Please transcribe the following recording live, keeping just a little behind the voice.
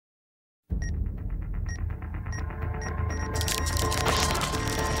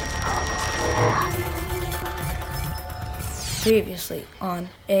Previously on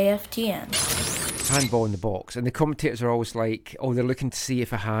AFTN. Handball in the box, and the commentators are always like, oh, they're looking to see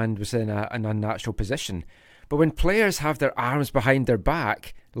if a hand was in an unnatural position. But when players have their arms behind their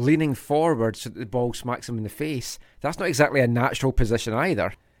back, leaning forward so that the ball smacks them in the face, that's not exactly a natural position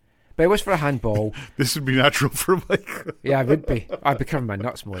either. But it was for a handball. This would be natural for Mike. Yeah, it would be. I'd be covering my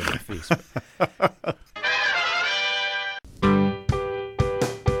nuts more than my face.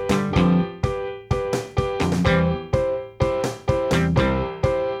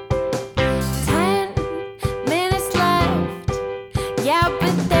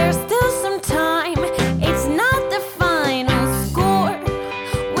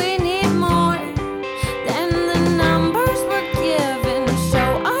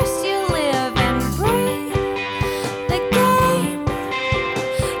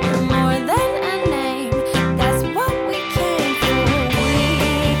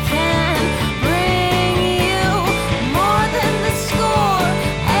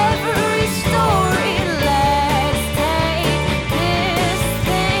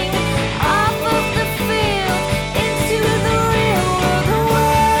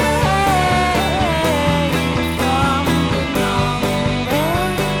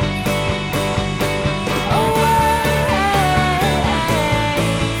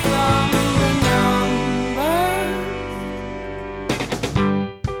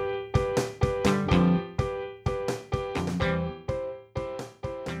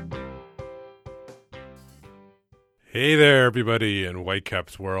 Hey there, everybody in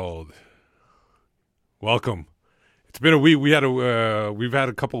Whitecaps world. Welcome. It's been a week. We've had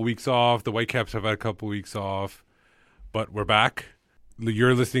a couple of weeks off. The Whitecaps have had a couple of weeks off, but we're back.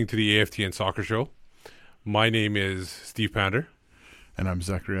 You're listening to the AFTN Soccer Show. My name is Steve Pander, and I'm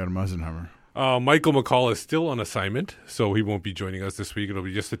Zachary Adam Eisenhammer. Michael McCall is still on assignment, so he won't be joining us this week. It'll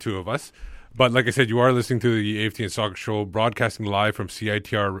be just the two of us. But like I said, you are listening to the AFTN Soccer Show, broadcasting live from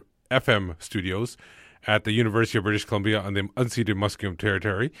CITR FM studios at the University of British Columbia on the unceded Musqueam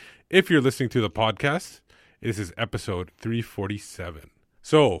territory. If you're listening to the podcast, this is episode 347.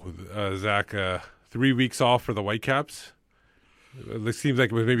 So, Zach, 3 weeks off for the Whitecaps. It seems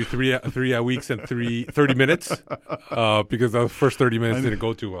like it was maybe three weeks and 30 minutes because the first 30 minutes didn't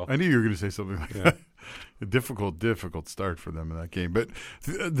go too well. I knew you were going to say something like that. A difficult start for them in that game. But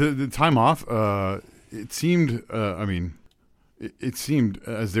the time off, it seemed, it seemed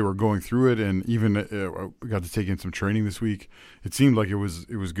as they were going through it, and even we got to take in some training this week. It seemed like it was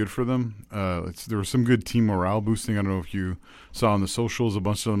good for them. There was some good team morale boosting. I don't know if you saw on the socials. A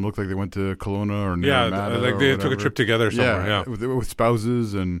bunch of them looked like they went to Kelowna or Naramata like they took a trip together somewhere. Yeah, with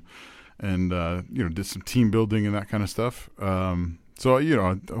spouses and did some team building and that kind of stuff. So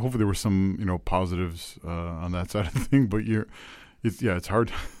hopefully there were some positives on that side of the thing. But it's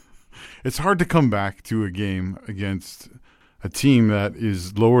hard. It's hard to come back to a game against a team that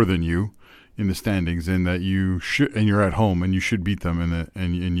is lower than you in the standings, and that you should, and you're at home and you should beat them,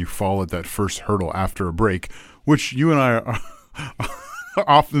 and you fall at that first hurdle after a break, which you and I are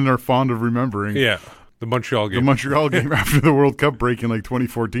often are fond of remembering. Yeah, the Montreal game. The Montreal game after the World Cup break in like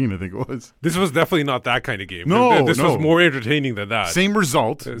 2014, I think it was. This was definitely not that kind of game. No, this was more entertaining than that. Same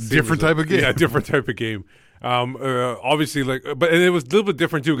result, different type of game. Yeah, different type of game. Obviously, but it was a little bit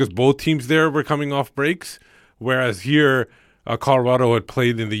different too because both teams there were coming off breaks, whereas here. Colorado had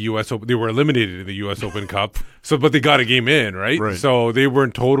played in the U.S. Open. They were eliminated in the U.S. Open Cup, but they got a game in, right? So they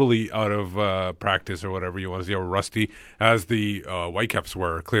weren't totally out of practice or whatever you want to say, or rusty, as the Whitecaps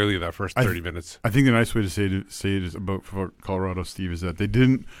were clearly that first 30 minutes. I think the nice way to say it is about for Colorado, Steve, is that they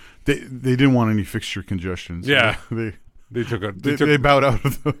didn't want any fixture congestion. So yeah. They bowed out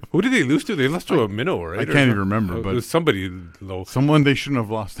of the... Who did they lose to? They lost to a minnow, right? I can't even remember. But somebody low. Someone they shouldn't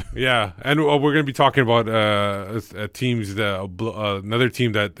have lost. Yeah, and we're going to be talking about teams. Another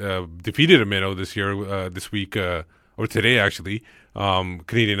team that defeated a minnow this year, this week, or today actually.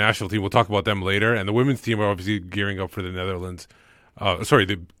 Canadian national team. We'll talk about them later. And the women's team are obviously gearing up for the Netherlands.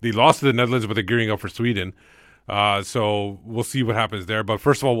 They lost to the Netherlands, but they're gearing up for Sweden. So we'll see what happens there. But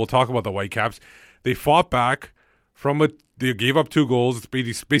first of all, we'll talk about the Whitecaps. They fought back. They gave up 2 goals.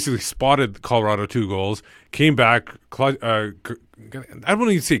 Basically spotted Colorado 2 goals. Came back. I don't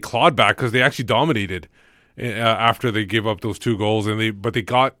even say clawed back because they actually dominated after they gave up those 2 goals. But they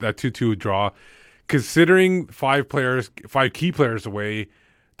got that 2-2 draw. Considering 5 key players away,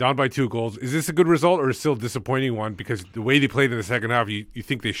 down by 2 goals, is this a good result or is it still a disappointing one? Because the way they played in the second half, you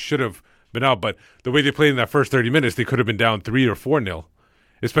think they should have been out. But the way they played in that first 30 minutes, they could have been down 3 or 4-0.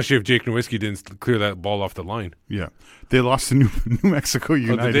 especially if Jake Nowitzki didn't clear that ball off the line. Yeah, they lost to New Mexico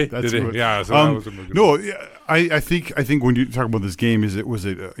United. Oh, did they? That's Did what, they? Yeah. So that was a good no. Yeah, I think when you talk about this game, was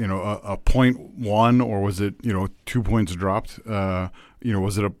it a point won, or was it 2 points dropped?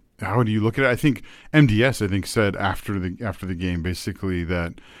 Was it how do you look at it? I think MDS said after the game basically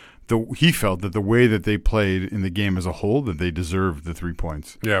that he felt that the way that they played in the game as a whole, that they deserved the 3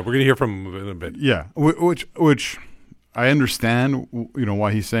 points. Yeah, we're gonna hear from him in a bit. Yeah, which I understand,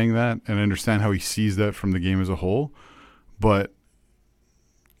 why he's saying that, and I understand how he sees that from the game as a whole, but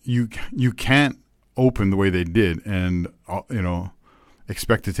you can't open the way they did and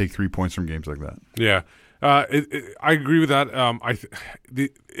expect to take 3 points from games like that. Yeah. I agree with that.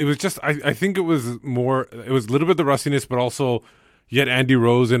 It was just I think it was a little bit the rustiness, but also yet Andy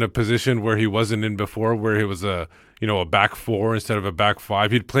Rose in a position where he wasn't in before, where he was a back four instead of a back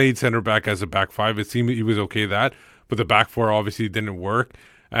five. He'd played center back as a back five. It seemed he was okay that, but the back four obviously didn't work.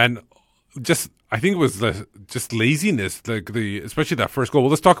 And just I think it was just laziness, especially that first goal. Well,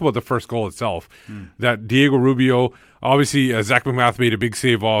 let's talk about the first goal itself. That Diego Rubio, obviously Zach McMath made a big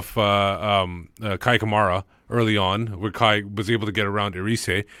save off Kai Kamara early on, where Kai was able to get around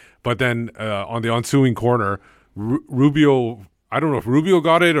Irise. But then on the ensuing corner, Rubio, I don't know if Rubio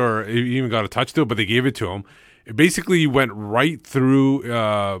got it or he even got a touch to it, but they gave it to him. It basically went right through.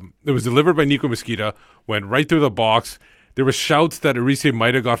 It was delivered by Nico Mesquita, went right through the box. There were shouts that Irise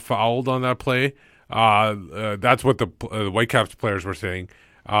might have got fouled on that play. That's what the Whitecaps players were saying.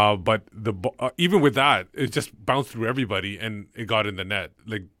 But even with that, it just bounced through everybody and it got in the net.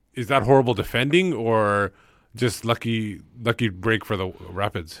 Like, is that horrible defending or just lucky break for the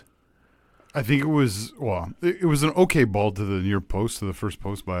Rapids? I think it was an okay ball to the near post, to the first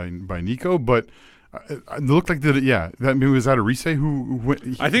post by Nico, but it looked like was that Irise who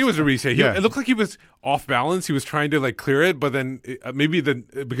went? I think it was Irise. Yeah. It looked like he was off balance. He was trying to clear it, but then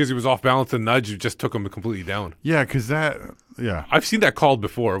because he was off balance, the nudge just took him completely down. Yeah, because I've seen that called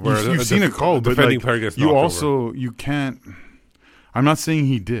before. Where you've seen it called, but defending player gets knocked over. You can't. I'm not saying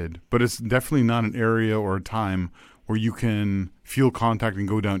he did, but it's definitely not an area or a time where you can feel contact and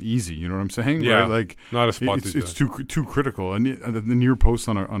go down easy. You know what I'm saying? Yeah, right? not a spot. It's too critical, and the near post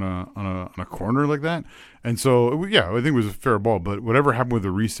on a corner like that. And so, I think it was a fair ball. But whatever happened with the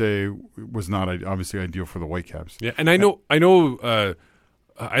Irise was not obviously ideal for the Whitecaps. Yeah, and I know. I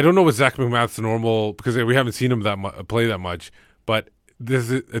don't know what Zach McMath's normal, because we haven't seen him play that much. But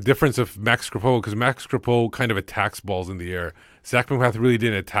there's a difference of Max Crepeau, because Max Crepeau kind of attacks balls in the air. Zach McMath really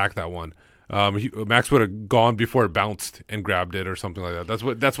didn't attack that one. Max would have gone before it bounced and grabbed it or something like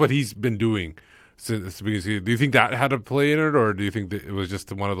that. That's what he's been doing since the beginning. Do you think that had a play in it, or do you think that it was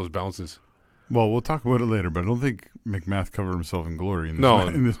just one of those bounces? Well, we'll talk about it later, but I don't think McMath covered himself in glory in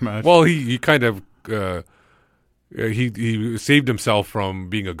this match. Well, he kind of he saved himself from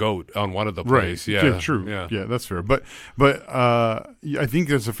being a goat on one of the plays. Right. Yeah, true. Yeah, that's fair. But I think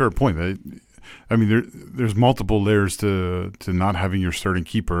that's a fair point. There's multiple layers to not having your starting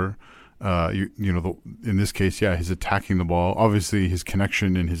keeper. In this case, his attacking the ball. Obviously, his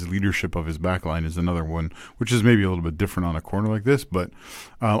connection and his leadership of his back line is another one, which is maybe a little bit different on a corner like this. But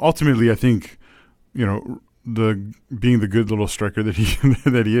ultimately, I think, being the good little striker that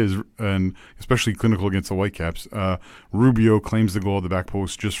he is, and especially clinical against the Whitecaps, Rubio claims the goal at the back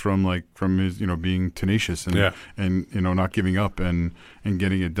post just from his being tenacious and not giving up and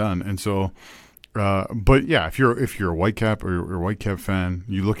getting it done. And so. But yeah, if you're a Whitecap or you're a Whitecap fan,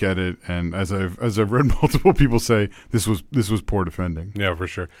 you look at it, and as I've read multiple people say, this was poor defending. Yeah, for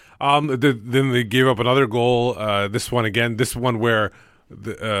sure. Then they gave up another goal. This one where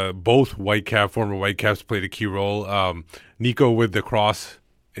both former Whitecaps played a key role. Nico with the cross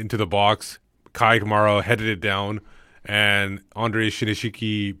into the box, Kai Kamara headed it down, and Andre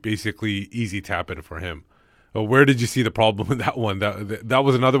Shinishiki basically easy tap it for him. Where did you see the problem with that one? That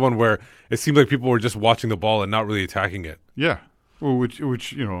was another one where it seemed like people were just watching the ball and not really attacking it. Yeah, well, which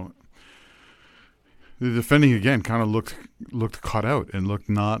the defending again kind of looked caught out and looked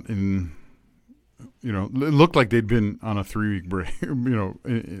not in. It looked like they'd been on a 3-week break.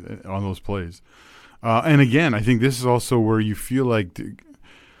 On those plays, and again, I think this is also where you feel like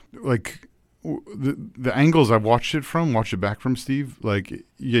the angles I've watched it back from, Steve. I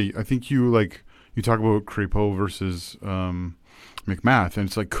think you talk about Crepeau versus McMath, and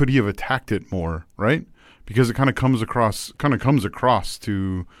it's like, could he have attacked it more, right? Because it kind of comes across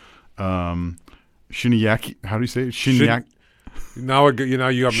to Shinyaki. How do you say it? Shinyak. Now you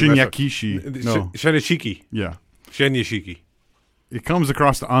got Shinyakishi. No. Shinishiki. Yeah. Shinyashiki. It comes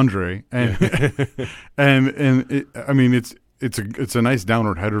across to Andre, and it's a nice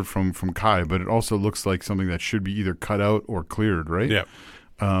downward header from Kai, but it also looks like something that should be either cut out or cleared, right? Yeah.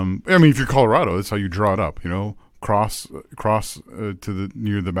 I mean, if you're Colorado, that's how you draw it up. Cross to the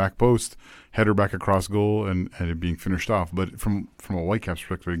near the back post, header back across goal, and it being finished off. But from a Whitecaps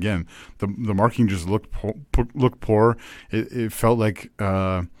perspective, again, the marking just looked poor. It felt like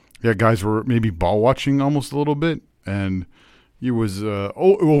guys were maybe ball watching almost a little bit, and it was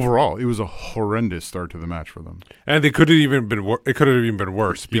overall it was a horrendous start to the match for them. And it could have even been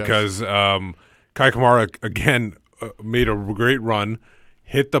worse because Kai Kamara again made a great run,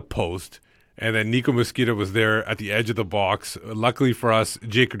 hit the post. And then Nico Mosquito was there at the edge of the box. Luckily for us,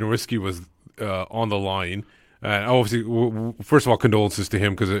 Jake Nowitzki was on the line. And obviously, first of all, condolences to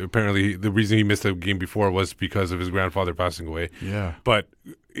him because apparently the reason he missed the game before was because of his grandfather passing away. Yeah. But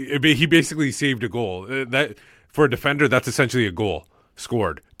he basically saved a goal. That for a defender, that's essentially a goal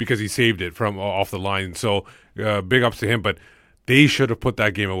scored because he saved it from off the line. So big ups to him. But they should have put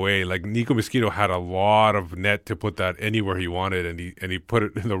that game away. Like Nico Mosquito had a lot of net to put that anywhere he wanted, and he put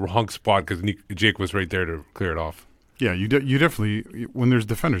it in the wrong spot because Jake was right there to clear it off. Yeah, you definitely, when there's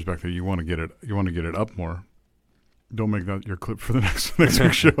defenders back there, you want to get it up more. Don't make that your clip for the next week's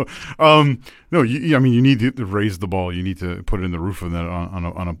show. No, I mean you need to raise the ball. You need to put it in the roof of that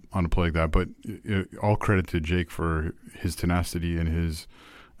on a play like that. But all credit to Jake for his tenacity and his.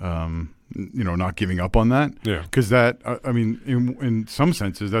 Not giving up on that. Yeah. Because that, I mean, in some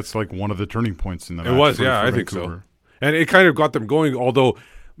senses, that's like one of the turning points in the match. It was, for I think so. And it kind of got them going, although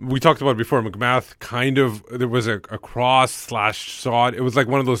we talked about it before, McMath there was a cross/shot. It was like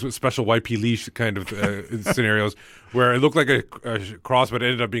one of those special YP leash kind of scenarios where it looked like a cross, but it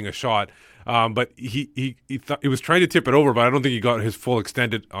ended up being a shot. But he thought he was trying to tip it over, but I don't think he got his full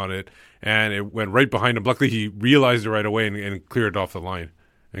extended on it, and it went right behind him. Luckily, he realized it right away and cleared it off the line.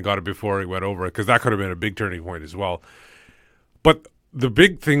 And got it before he went over it because that could have been a big turning point as well. But the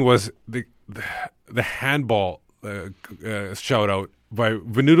big thing was the handball shout out by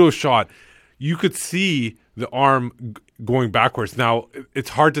Venuto's shot. You could see the arm going backwards. Now it's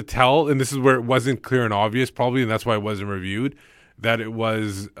hard to tell, and this is where it wasn't clear and obvious, probably, and that's why it wasn't reviewed. That it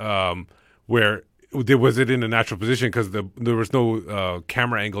was where was it in a natural position because there was no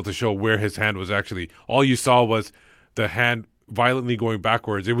camera angle to show where his hand was actually. All you saw was the hand violently going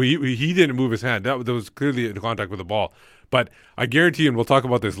backwards. He didn't move his hand. That was clearly in contact with the ball. But I guarantee you, and we'll talk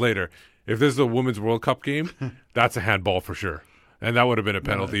about this later, if this is a Women's World Cup game, that's a handball for sure. And that would have been a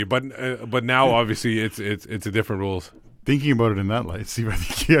penalty. But now, obviously, it's a different rules. Thinking about it in that light, Steve, I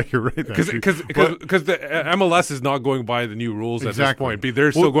think, you're right. Because the MLS is not going by the new rules at this point.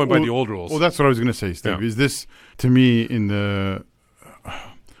 They're still going by the old rules. Well, that's what I was going to say, Steve. Yeah. Is this, to me, in the...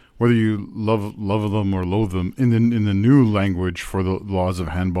 whether you love them or loathe them, in the new language for the laws of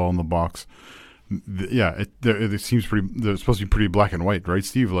handball in the box, it seems pretty. They're supposed to be pretty black and white, right,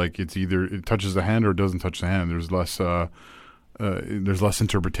 Steve? Like it's either it touches the hand or it doesn't touch the hand. There's less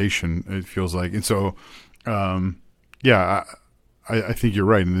interpretation. It feels like, and so, I think you're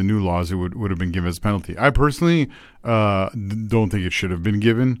right. In the new laws, it would have been given as a penalty. I personally don't think it should have been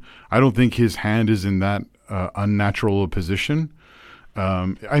given. I don't think his hand is in that unnatural position.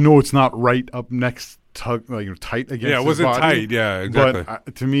 I know it's not right up next, tight against his body. Yeah, it wasn't tight. Yeah, exactly.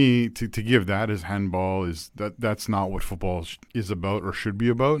 But to me, to give that as handball that's not what football is about or should be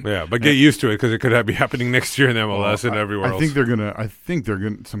about. Yeah, but get used to it because it could be happening next year in MLS and everywhere else. I think they're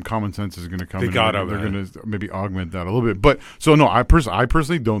gonna. Some common sense is gonna come. They're gonna maybe augment that a little bit. But so no, I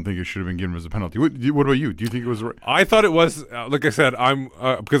personally don't think it should have been given as a penalty. What about you? Do you think it was? I thought it was. Like I said, I'm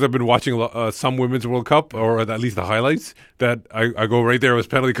because I've been watching some Women's World Cup or at least the highlights. That I go right there. It was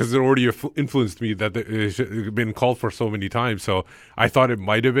penalty because it already influenced me that it had been called for so many times. So I thought it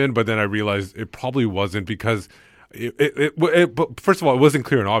might have been, but then I realized it probably wasn't because but first of all, it wasn't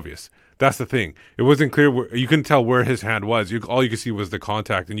clear and obvious. That's the thing. It wasn't clear. You couldn't tell where his hand was. All you could see was the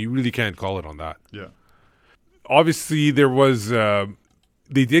contact, and you really can't call it on that. Yeah. Obviously, there was.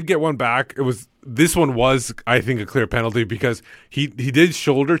 They did get one back. This one was, I think, a clear penalty because he did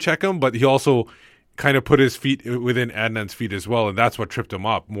shoulder check him, but he also kind of put his feet within Adnan's feet as well, and that's what tripped him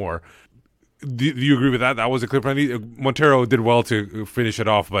up more. Do you agree with that? That was a clear penalty. Montero did well to finish it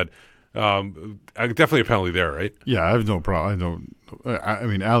off, but definitely a penalty there, right? Yeah, I have no problem. I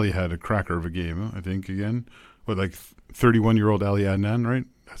mean, Ali had a cracker of a game, I think, again. What, like 31-year-old Ali Adnan, right?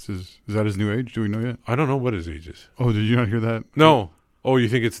 Is that his new age? Do we know yet? I don't know what his age is. Oh, did you not hear that? No. Oh, you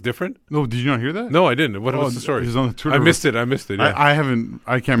think it's different? No, did you not hear that? No, I didn't. What was the story? It was on the Twitter. I missed it. Yeah. I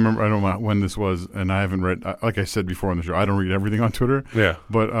can't remember. I don't know when this was, and I haven't read. Like I said before on the show, I don't read everything on Twitter. Yeah.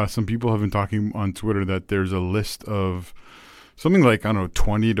 But some people have been talking on Twitter that there's a list of something like, I don't know,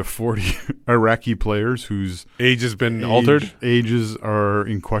 20 to 40 Iraqi players whose age has been altered. Ages are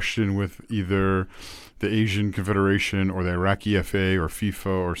in question with either the Asian Confederation or the Iraqi FA or FIFA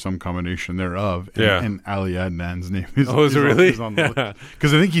or some combination thereof. And Ali Adnan's name is, is it really? Is on the list.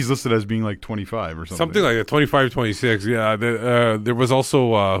 Because I think he's listed as being like 25 or something. Something like that, 25, 26. Yeah. There was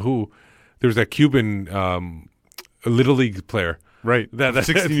also there was that Cuban Little League player. Right. That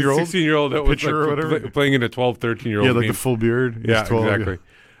 16-year-old? 16-year-old that was pitcher or whatever. Playing in a 12, 13-year-old Yeah, like game. the full beard. Yeah, 12, exactly.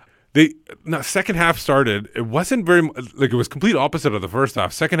 Second half started. It wasn't very like it was complete opposite of the first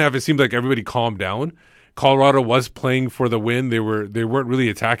half. Second half, it seemed like everybody calmed down. Colorado was playing for the win. They weren't really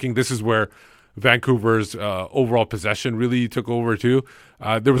attacking. This is where Vancouver's overall possession really took over too.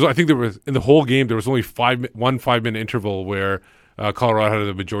 There was in the whole game there was only 5-minute interval where Colorado had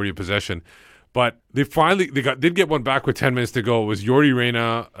the majority of possession. But they did get one back with 10 minutes to go. It was Yordi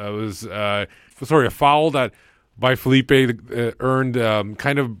Reyna. It was a foul that by Felipe earned,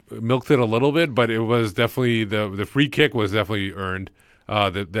 kind of milked it a little bit, but it was definitely the free kick was definitely earned.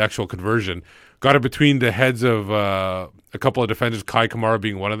 The actual conversion got it between the heads of a couple of defenders, Kai Kamara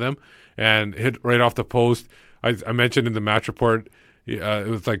being one of them, and hit right off the post. I mentioned in the match report, it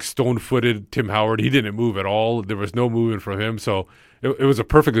was like stone-footed Tim Howard. He didn't move at all. There was no movement from him, so it was a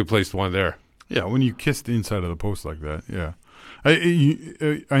perfectly placed one there. Yeah, when you kiss the inside of the post like that, yeah.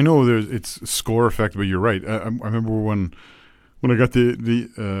 I know it's score effect, but you're right. I remember when I got the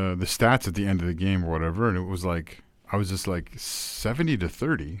stats at the end of the game or whatever, and it was like I was just like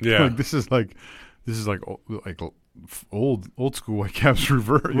 70-30. Yeah, like this is like old school Whitecaps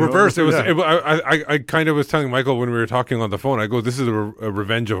reverse. Reverse. It was. Yeah. I kind of was telling Michael when we were talking on the phone. I go, this is a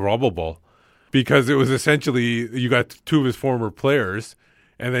revenge of Robbo Ball, because it was essentially you got two of his former players.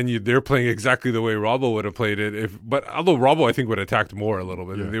 And then they're playing exactly the way Robbo would have played it. But although Robbo, I think, would have attacked more a little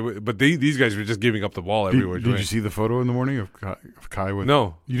bit. Yeah. These guys were just giving up the ball everywhere. Did you see the photo in the morning of Kai?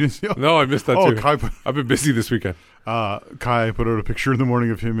 No. You didn't see it? No, I missed that too. Kai I've been busy this weekend. Kai put out a picture in the morning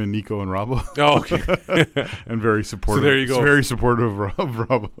of him and Nico and Robbo. Oh, okay. And very supportive. So there you go. Very supportive of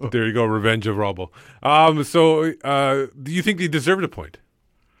Robbo. There you go. Revenge of Robbo. Do you think they deserved a point?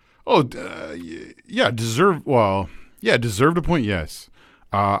 Oh, yeah. Deserved a point, yes.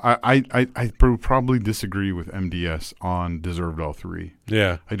 I probably disagree with MDS on deserved all three.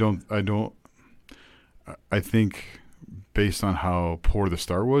 Yeah. I think based on how poor the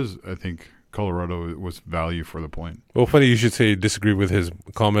start was, I think Colorado was value for the point. Well, funny you should say disagree with his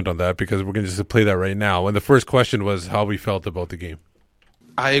comment on that, because we're going to just play that right now. And the first question was how we felt about the game.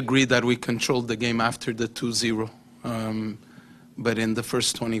 I agree that we controlled the game after the 2-0. But in the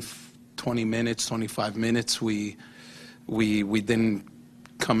first 20 minutes, 25 minutes, we didn't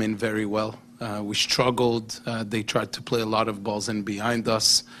come in very well. We struggled. They tried to play a lot of balls in behind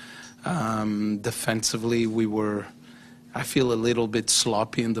us. Defensively, we were, I feel, a little bit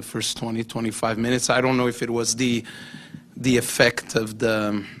sloppy in the first 20, 25 minutes. I don't know if it was the effect of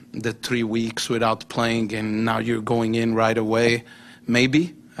the 3 weeks without playing and now you're going in right away.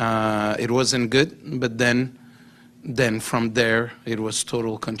 Maybe. It wasn't good, but then from there, it was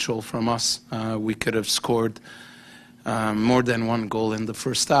total control from us. We could have scored more than one goal in the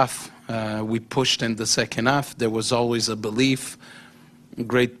first half. We pushed in the second half. There was always a belief,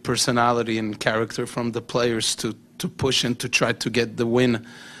 great personality and character from the players to push and to try to get the win,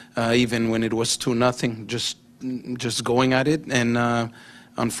 even when it was 2-0, just going at it. And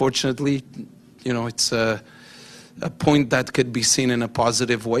unfortunately, it's a point that could be seen in a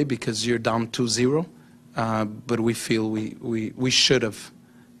positive way because you're down 2-0. But we feel we should have,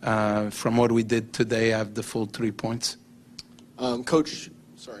 from what we did today, have the full 3 points. Coach,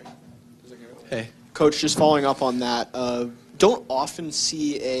 sorry. Hey. Coach, just following up on that, don't often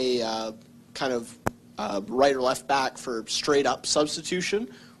see a kind of right or left back for straight up substitution.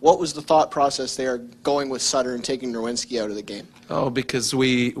 What was the thought process there going with Sutter and taking Nerwinski out of the game? Oh, because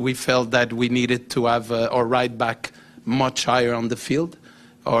we felt that we needed to have our right back much higher on the field,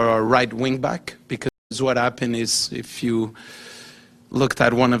 or our right wing back, because what happened is, if you looked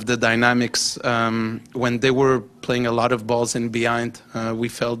at one of the dynamics, when they were playing a lot of balls in behind, we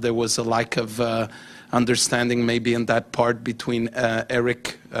felt there was a lack of understanding maybe in that part between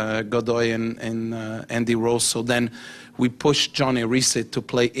Eric Godoy and Andy Rose. So then we pushed Johnny Reese to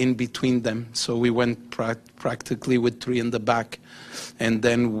play in between them. So we went practically with 3 in the back. And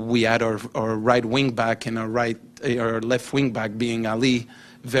then we had our right wing back and our left wing back being Ali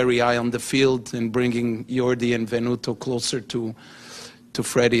very high on the field and bringing Yordi and Venuto closer to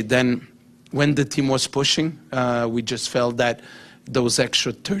Freddie. Then when the team was pushing, we just felt that those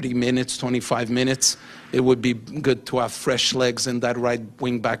extra 30 minutes, 25 minutes, it would be good to have fresh legs in that right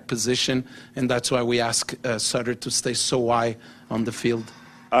wing back position. And that's why we asked Sutter to stay so high on the field.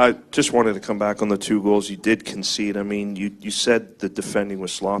 I just wanted to come back on the 2 goals you did concede. I mean, you said the defending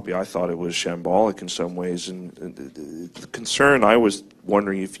was sloppy. I thought it was shambolic in some ways. And the concern I was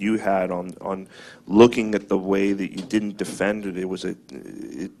wondering if you had on looking at the way that you didn't defend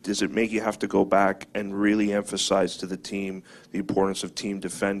it, does it make you have to go back and really emphasize to the team the importance of team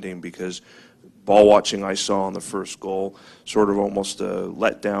defending? Because ball watching I saw on the first goal, sort of almost a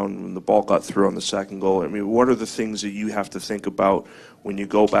letdown when the ball got through on the second goal. I mean, what are the things that you have to think about when you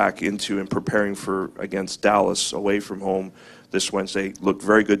go back into and preparing for against Dallas away from home this Wednesday? Looked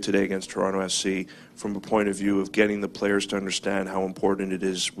very good today against Toronto SC from a point of view of getting the players to understand how important it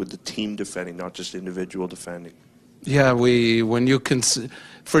is with the team defending, not just individual defending. Yeah, when you can,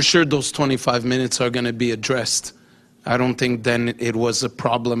 for sure those 25 minutes are going to be addressed. I don't think then it was a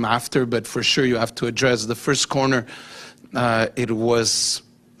problem after, but for sure you have to address the first corner. It was,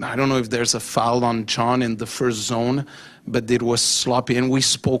 I don't know if there's a foul on John in the first zone, but it was sloppy. And we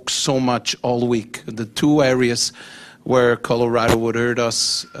spoke so much all week. The 2 areas where Colorado would hurt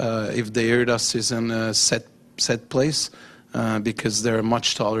us, if they hurt us, is in a set place, because they're a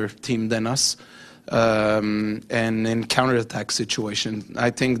much taller team than us. And in counterattack situation,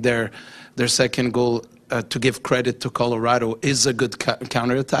 I think their second goal, to give credit to Colorado, is a good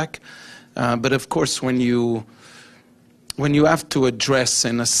counterattack. But of course, when you have to address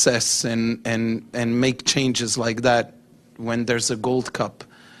and assess and make changes like that, when there's a Gold Cup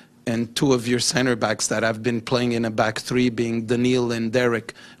and 2 of your center backs that have been playing in a back 3, being Daniil and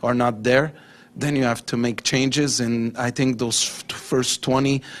Derek, are not there, then you have to make changes. And I think those first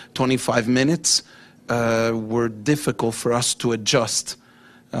 20, 25 minutes were difficult for us to adjust.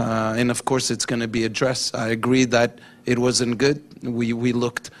 And of course, it's going to be addressed. I agree that it wasn't good. We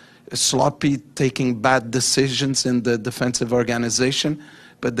looked sloppy, taking bad decisions in the defensive organization.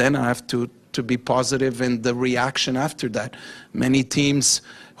 But then I have to be positive in the reaction after that. Many teams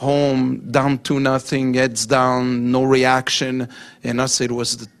home, down 2-0, heads down, no reaction. In us, it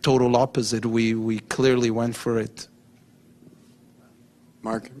was the total opposite. We clearly went for it.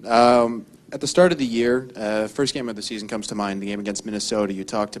 Mark, at the start of the year, first game of the season comes to mind, the game against Minnesota. You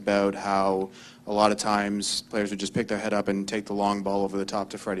talked about how a lot of times players would just pick their head up and take the long ball over the top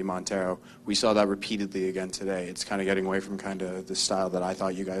to Freddie Montero. We saw that repeatedly again today. It's kind of getting away from kind of the style that I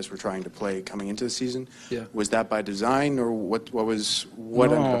thought you guys were trying to play coming into the season. Yeah. Was that by design, or what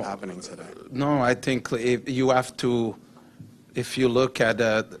ended up happening today? No, I think if you look at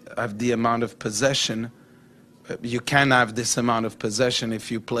the amount of possession, you can have this amount of possession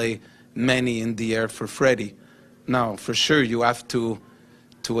if you play many in the air for Freddie. Now, for sure, you have to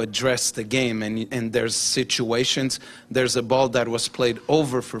address the game, and there's situations. There's a ball that was played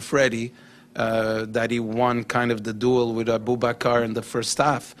over for Freddie that he won kind of the duel with Abubakar in the first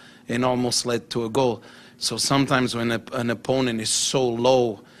half and almost led to a goal. So sometimes when an opponent is so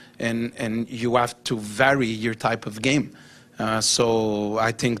low and you have to vary your type of game. So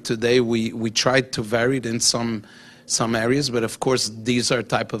I think today we tried to vary it in some areas, but of course these are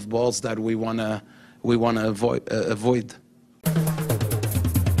type of balls that we wanna avoid.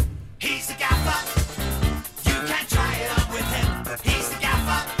 He's the gaffer. You can try it on with him. He's the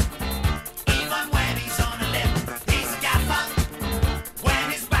gaffer. Even when he's on a limb. He's the gaffer. When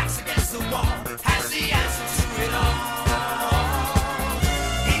his back's against the wall, has the answer to it all.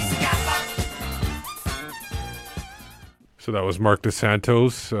 He's the gaffer. So that was Marc Dos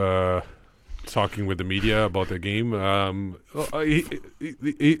Santos talking with the media about the game.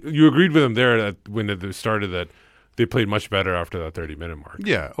 You agreed with him there that when it started that they played much better after that 30-minute mark.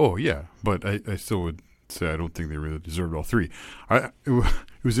 Yeah. Oh, yeah. But I still would say I don't think they really deserved all three. It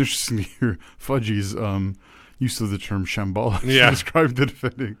was interesting to hear Fudgy's use of the term shambolic to describe the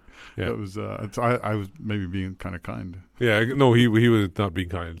defending. Yeah. That was I was maybe being kind of kind. Yeah, no, he was not being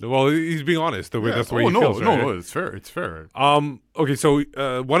kind. Well, he's being honest. That's the way he feels. Right? No, it's fair. It's fair. Okay, so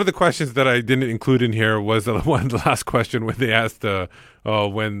one of the questions that I didn't include in here was the last question when they asked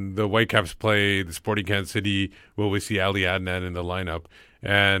when the Whitecaps play the Sporting Kansas City, will we see Ali Adnan in the lineup?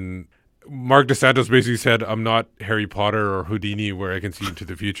 And Marc Dos Santos basically said, I'm not Harry Potter or Houdini where I can see into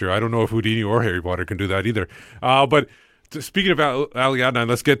the future. I don't know if Houdini or Harry Potter can do that either. But speaking about Ali Adnan,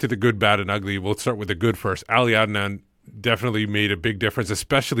 let's get to the good, bad, and ugly. We'll start with the good first. Ali Adnan definitely made a big difference,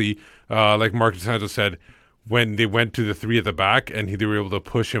 especially like Marc Dos Santos said, when they went to the three at the back and they were able to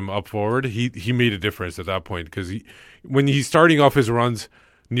push him up forward. He made a difference at that point because when he's starting off his runs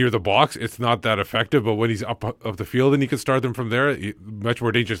near the box, it's not that effective. But when he's up of the field and he can start them from there, much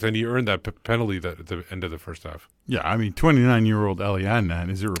more dangerous. And he earned that penalty at the end of the first half. Yeah, I mean, 29-year-old Ali Adnan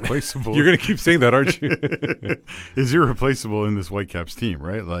is irreplaceable. You're going to keep saying that, aren't you? Is irreplaceable in this Whitecaps team,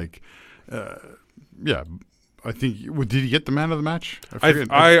 right? Like, yeah. I think did he get the man of the match?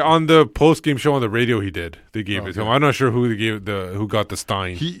 I on the post game show on the radio he did. They gave it to him. Okay. I'm not sure who got the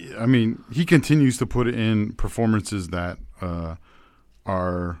Stein. He continues to put in performances that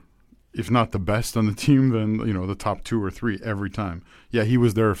are, if not the best on the team, then the top 2 or 3 every time. Yeah, he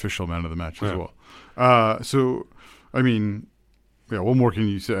was their official man of the match as well. So, I mean, yeah, what more can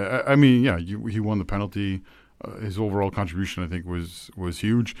you say? I mean, yeah, he won the penalty. His overall contribution, I think, was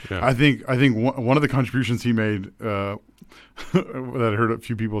huge. Yeah. I think one of the contributions he made that I heard a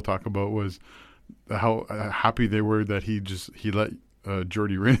few people talk about was how happy they were that he let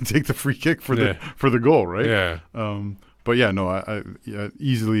Jordy Reyna take the free kick for the goal, right? Yeah. But yeah, no, I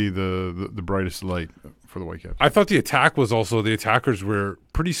easily the brightest light for the Whitecaps. I thought the attackers were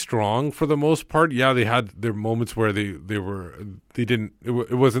pretty strong for the most part. Yeah, they had their moments where it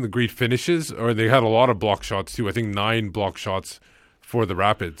wasn't the great finishes, or they had a lot of block shots too. I think 9 block shots for the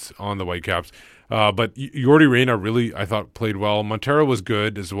Rapids on the Whitecaps. But Jordy Reyna really, I thought, played well. Montero was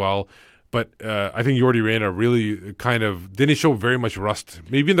good as well. But I think Jordy Reyna really kind of didn't show very much rust.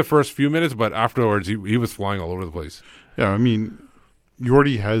 Maybe in the first few minutes, but afterwards he was flying all over the place. Yeah, I mean,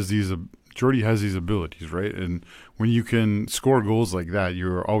 Jordy has these abilities, right? And when you can score goals like that,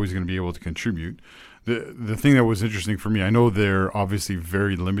 you're always going to be able to contribute. The thing that was interesting for me, I know they're obviously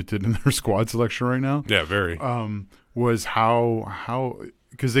very limited in their squad selection right now. Yeah, very. Was how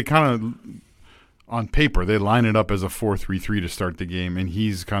because they kind of, on paper, they line it up as a 4-3-3 to start the game, and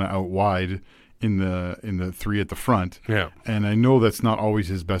he's kind of out wide in the 3 at the front. Yeah. And I know that's not always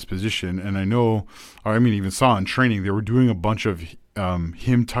his best position, and even saw in training they were doing a bunch of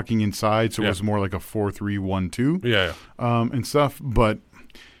him tucking inside, so it was more like a 4-3-1-2. Yeah. And stuff, but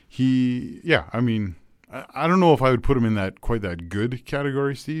I don't know if I would put him in that quite that good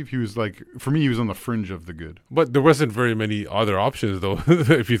category, Steve. He was for me, he was on the fringe of the good. But there wasn't very many other options, though,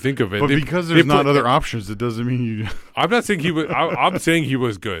 if you think of it. But because there's not other options, it doesn't mean you. I'm not saying he was. I'm saying he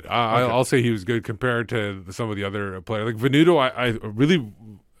was good. I'll say he was good compared to some of the other players. Like Venuto, I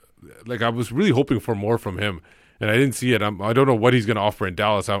was really hoping for more from him, and I didn't see it. I don't know what he's going to offer in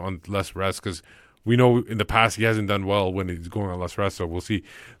Dallas out on less rest, because we know in the past he hasn't done well when he's going on less rest, so we'll see.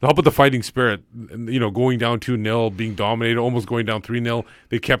 How about the fighting spirit? Going down 2-0, being dominated, almost going down 3-0.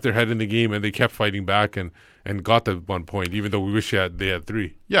 They kept their head in the game and they kept fighting back and got the 1 point, even though we wish they had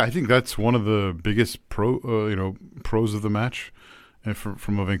 3. Yeah, I think that's one of the biggest pros of the match, and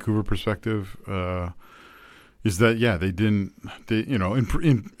from a Vancouver perspective, is that in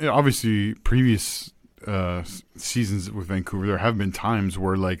obviously previous seasons with Vancouver, there have been times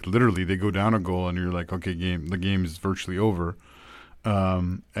where literally they go down a goal and you're like, okay, the game is virtually over,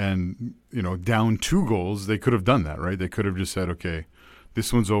 and down 2 goals, they could have done that, right? They could have just said, okay,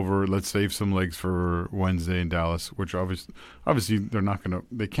 this one's over, let's save some legs for Wednesday in Dallas, which obviously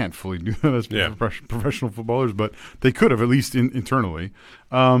they can't fully do that as professional footballers, but they could have, at least internally,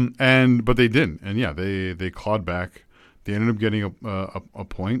 but they didn't, and they clawed back. They ended up getting a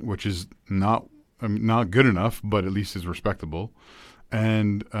point, which is not good enough, but at least is respectable.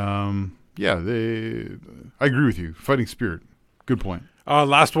 And I agree with you. Fighting spirit. Good point.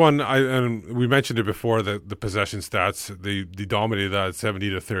 Last one, and we mentioned it before, the possession stats. They dominated that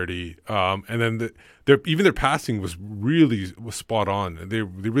 70-30, and then their passing was spot on. They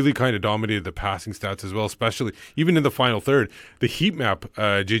really kind of dominated the passing stats as well, especially even in the final third. The heat map,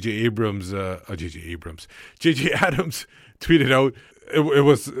 JJ Adams tweeted out. It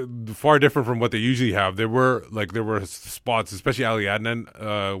was far different from what they usually have. There were spots, especially Ali Adnan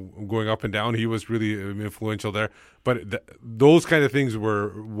going up and down. He was really influential there. But those kind of things were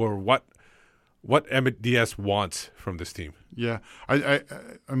what Emmett Diaz wants from this team. Yeah, I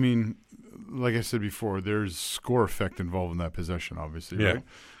mean, like I said before, there's score effect involved in that possession, obviously, right?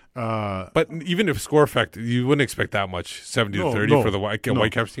 But even if score effect, you wouldn't expect that much, 70-30 for the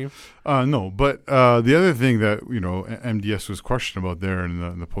Whitecaps team. No, but the other thing that MDS was questioned about there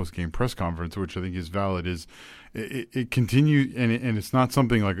in the post-game press conference, which I think is valid, is it continues, and it's not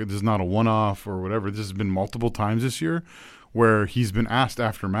something like this is not a one-off or whatever. This has been multiple times this year where he's been asked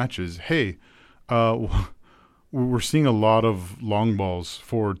after matches, "Hey, we're seeing a lot of long balls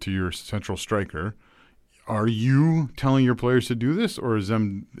forward to your central striker. Are you telling your players to do this, or is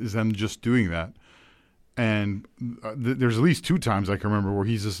them just doing that?" And there's at least 2 times I can remember where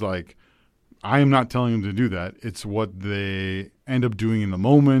he's just like, I am not telling them to do that. It's what they end up doing in the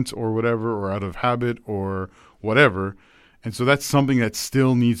moment or whatever, or out of habit or whatever. And so that's something that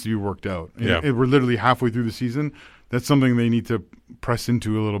still needs to be worked out. Yeah. We're literally halfway through the season. That's something they need to press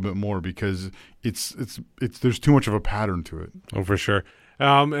into a little bit more, because it's there's too much of a pattern to it. Oh, for sure.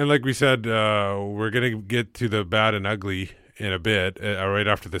 And like we said, we're going to get to the bad and ugly in a bit, right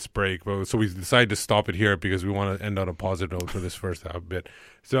after this break. So we decided to stop it here because we want to end on a positive note for this first half bit.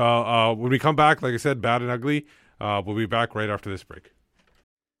 So when we come back, like I said, Bad and Ugly, we'll be back right after this break.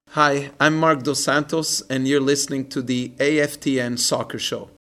 Hi, I'm Mark Dos Santos, and you're listening to the AFTN Soccer Show.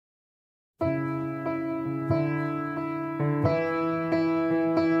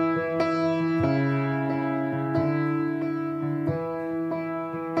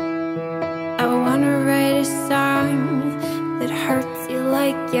 I wanna write a song that hurts you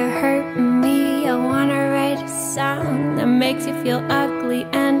like you're hurting me. I wanna write a song that makes you feel ugly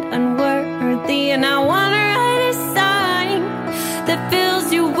and unworthy. And I wanna write a song that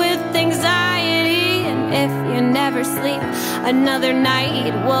fills you with anxiety. And if you never sleep another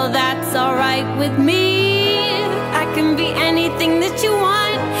night, well, that's alright with me. I can be anything that you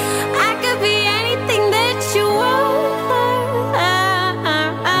want. I could be anything that you want.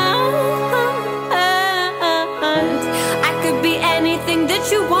 I could be anything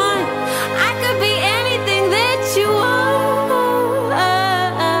that you want. I could be anything that you want.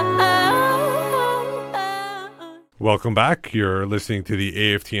 Welcome back. You're listening to the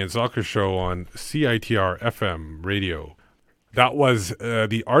AFTN Soccer Show on CITR FM radio. That was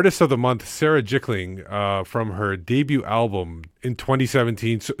the Artist of the Month, Sarah Jickling, from her debut album in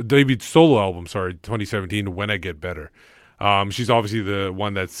 2017, debut solo album, 2017, When I Get Better. She's obviously the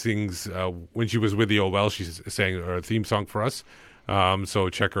one that sings, when she was with the OL, she sang her theme song for us. So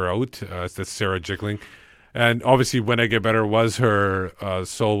check her out. That's Sarah Jickling. And obviously When I Get Better was her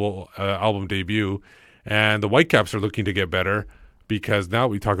solo album debut. And the Whitecaps are looking to get better because now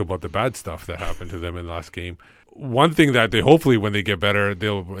we talk about the bad stuff that happened to them in the last game. One thing that they hopefully, when they get better,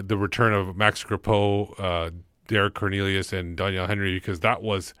 the return of Max Crepeau, Derek Cornelius, and Daniel Henry, because that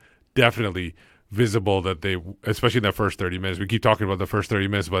was definitely visible that they, especially in that first 30 minutes. We keep talking about the first 30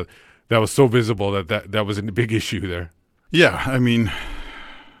 minutes, but that was so visible that was a big issue there. Yeah, I mean,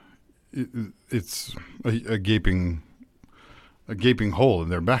 it's a gaping hole in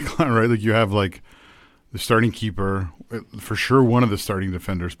their back line, right? Like you have like the starting keeper, for sure one of the starting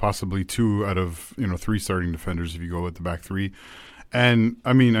defenders, possibly two out of three starting defenders if you go with the back three. And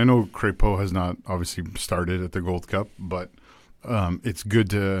I mean, I know Crepeau has not obviously started at the Gold Cup, but it's good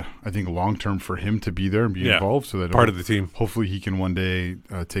to, I think, long term for him to be there and be involved, so that part of the team. Hopefully, he can one day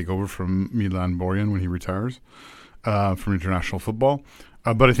take over from Milan Borjan when he retires from international football.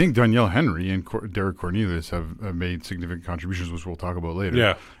 But I think Daniel Henry and Derek Cornelius have made significant contributions, which we'll talk about later.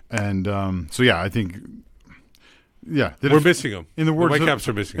 Yeah, and so yeah, I think we're missing him. In the words the Whitecaps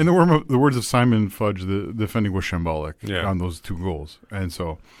are missing. In the words of Simon Fudge, the defending was shambolic on those two goals, and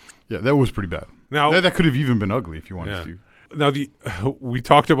so that was pretty bad. Now that could have even been ugly if you wanted to. Now, we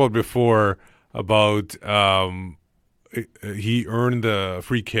talked about before about he earned the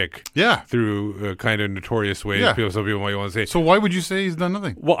free kick through a kind of notorious way. Yeah. Some people might want to say. So why would you say he's done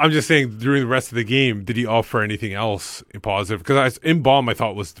nothing? Well, I'm just saying during the rest of the game, did he offer anything else positive? Because Mbaum I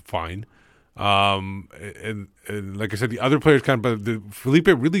thought was fine. And like I said, the other players but Felipe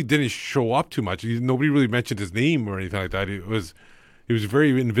really didn't show up too much. Nobody really mentioned his name or anything like that. He was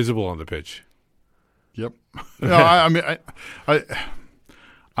very invisible on the pitch. Yep. No, I mean,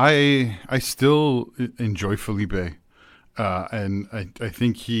 I still enjoy Felipe, and I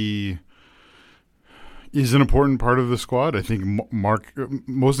think he is an important part of the squad. I think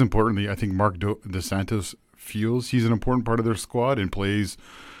most importantly, I think Mark Dos Santos feels he's an important part of their squad and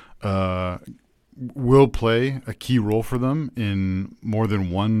will play a key role for them in more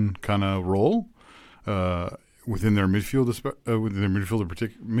than one kind of role. Within their midfield,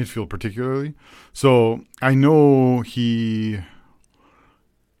 midfield particularly. So I know he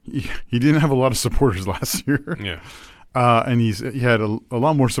didn't have a lot of supporters last year. Yeah, and he had a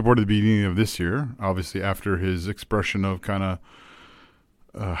lot more support at the beginning of this year. Obviously, after his expression of kind of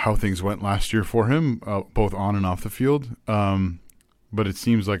how things went last year for him, both on and off the field. But it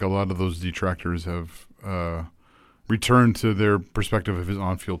seems like a lot of those detractors have returned to their perspective of his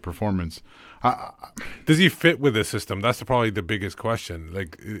on-field performance. Does he fit with the system? That's probably the biggest question.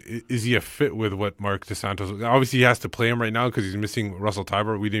 Like, is he a fit with what Mark Dos Santos? Obviously, he has to play him right now because he's missing Russell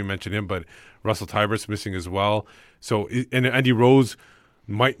Teibert. We didn't mention him, but Russell Teibert's missing as well. So, and Andy Rose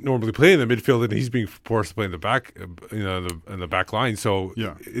might normally play in the midfield, and he's being forced to play in the back, in the back line. So,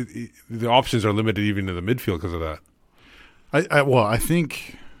 the options are limited even in the midfield because of that. I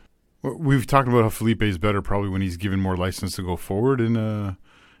think we've talked about how Felipe is better probably when he's given more license to go forward in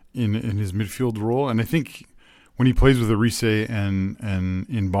his midfield role, and I think when he plays with Arise and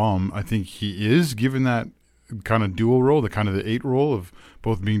Mbaum, I think he is given that kind of dual role, the kind of the 8 role of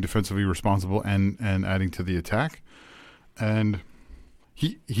both being defensively responsible and adding to the attack, and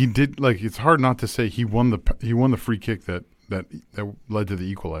he did, like, it's hard not to say he won the free kick that that led to the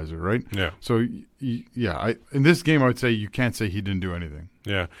equalizer, right? Yeah. So in this game, I would say you can't say he didn't do anything.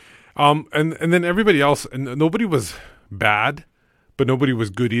 Yeah. And then everybody else, and nobody was bad, but nobody was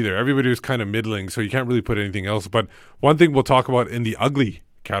good either. Everybody was kind of middling, so you can't really put anything else. But one thing we'll talk about in the ugly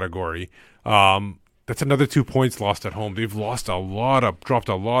category, that's another 2 points lost at home. They've dropped a lot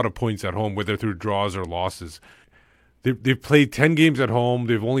of points at home, whether through draws or losses. They've played 10 games at home.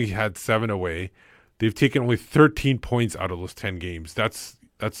 They've only had 7 away. They've taken only 13 points out of those 10 games. That's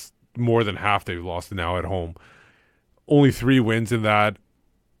more than half they've lost now at home. Only 3 wins in that.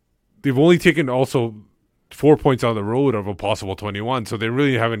 They've only taken also 4 points on the road of a possible 21, so they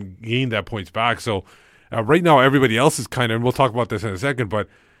really haven't gained that points back. So right now, everybody else is kind of, and we'll talk about this in a second, but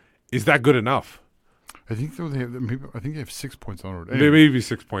is that good enough? I think though they have 6 points on the road. Anyway, they may be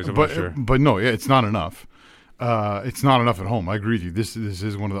 6 points. I'm not sure, but no, it's not enough. It's not enough at home. I agree with you. This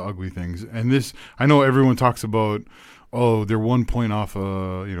is one of the ugly things, and this I know everyone talks about. Oh, they're 1 point off a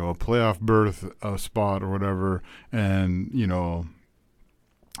playoff berth spot or whatever, and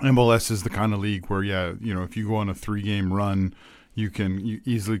MLS is the kind of league where if you go on a 3-game run, you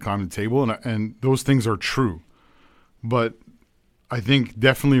easily climb the table, and those things are true, but I think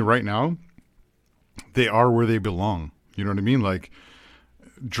definitely right now they are where they belong. You know what I mean? Like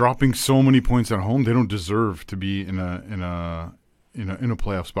dropping so many points at home, they don't deserve to be in a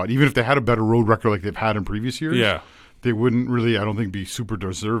playoff spot. Even if they had a better road record like they've had in previous years, they wouldn't really, I don't think, be super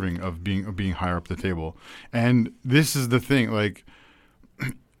deserving of being higher up the table. And this is the thing, like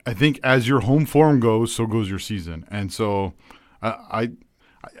I think as your home form goes, so goes your season. And so I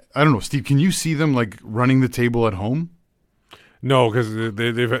don't know, Steve, can you see them like running the table at home? No, because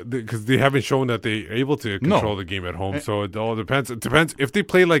they haven't shown that they're able to control the game at home. So it all depends. It depends if they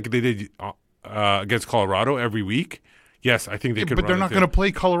play like they did against Colorado every week. Yes, I think they could. But they're not going to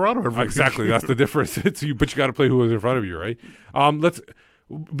play Colorado every week. Exactly, that's the difference. But you got to play who is in front of you, right?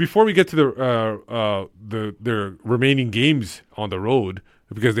 Before we get to their remaining games on the road,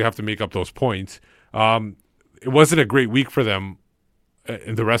 because they have to make up those points. It wasn't a great week for them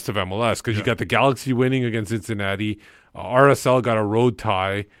in the rest of MLS because you got the Galaxy winning against Cincinnati. RSL got a road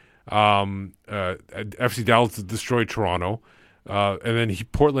tie. FC Dallas destroyed Toronto. And then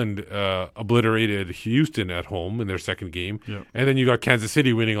Portland obliterated Houston at home in their second game. Yeah. And then you got Kansas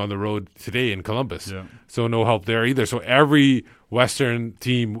City winning on the road today in Columbus. Yeah. So no help there either. So every Western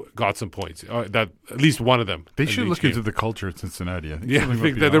team got some points. That at least one of them. They should look into the culture at Cincinnati. I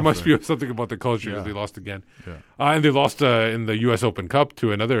think that there must be something about the culture because they lost again. Yeah. And they lost in the U.S. Open Cup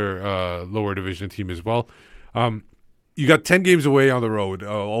to another lower division team as well. You got 10 games away on the road.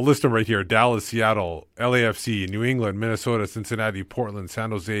 I'll list them right here. Dallas, Seattle, LAFC, New England, Minnesota, Cincinnati, Portland,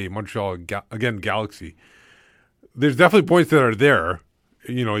 San Jose, Montreal, again, Galaxy. There's definitely points that are there.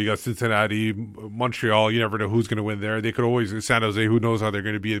 You got Cincinnati, Montreal. You never know who's going to win there. They could always, San Jose, who knows how they're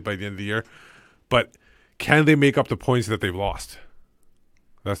going to be by the end of the year. But can they make up the points that they've lost?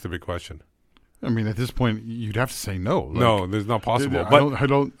 That's the big question. I mean, at this point, you'd have to say no. No, it's not possible. I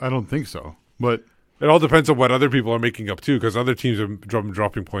don't think so. But it all depends on what other people are making up too, because other teams are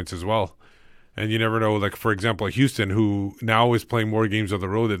dropping points as well, and you never know. Like for example, Houston, who now is playing more games on the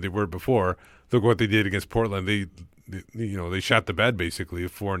road than they were before. Look what they did against Portland. They shot the bed basically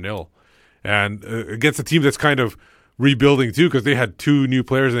 4-0, and against a team that's kind of rebuilding too, because they had 2 new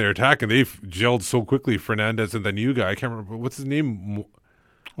players in their attack and they've gelled so quickly. Fernandez and the new guy, I can't remember what's his name.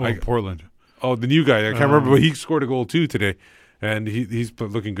 Portland. Oh, the new guy. I can't remember, but he scored a goal too today, and he's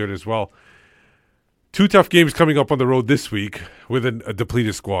looking good as well. 2 tough games coming up on the road this week with a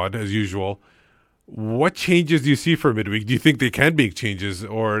depleted squad, as usual. What changes do you see for midweek? Do you think they can make changes,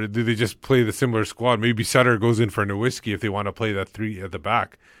 or do they just play the similar squad? Maybe Sutter goes in for Nowitzki if they want to play that 3 at the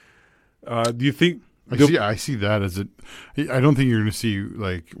back. Do you think... I see that as I don't think you're going to see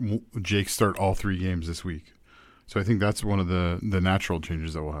like Jake start all 3 games this week. So I think that's one of the natural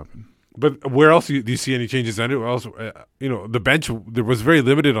changes that will happen. But where else do you see any changes? Anywhere else? The bench, there was very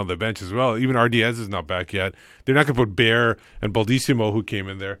limited on the bench as well. Even RDS is not back yet. They're not going to put Bear and Baldissimo, who came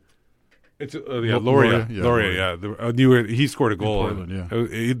in there. It's Loria. He scored a goal.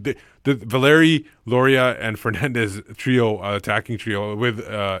 Portland, the Valeri, Loria, and Fernandez trio, attacking trio with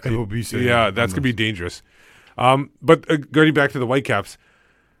that's going to be dangerous. But going back to the Whitecaps,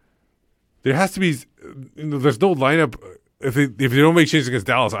 there has to be. There's no lineup. If they don't make changes against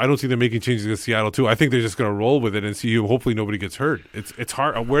Dallas, I don't see them making changes against Seattle too. I think they're just going to roll with it and see who. Hopefully, nobody gets hurt. It's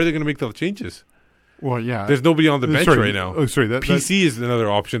hard. Where are they going to make the changes? Well, yeah, there's nobody on the bench right now. Oh, sorry, PC is another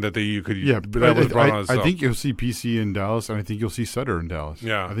option that you could. Yeah, but I think you'll see PC in Dallas, and I think you'll see Sutter in Dallas.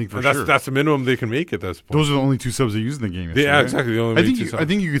 Yeah, I think that's the minimum they can make at this point. Those are the only 2 subs they use in the game. Yeah, exactly. I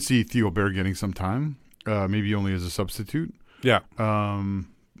think you could see Theo Bear getting some time, maybe only as a substitute. Yeah.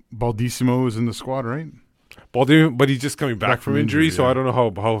 Baldissimo is in the squad, right? Baldwin, but he's just coming back from injury, so yeah. I don't know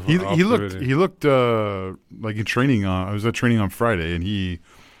how He looked like in training I was at training on Friday, and he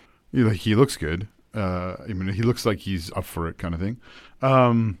looks good. I mean, he looks like he's up for it, kind of thing.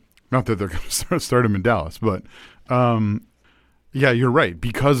 Not that they're going to start him in Dallas, but yeah, you're right.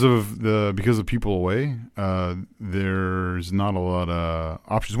 Because of people away, there's not a lot of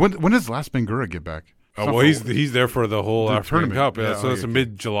options. When does Last Bangura get back? well, he's there for the whole African Cup. Yeah, so it's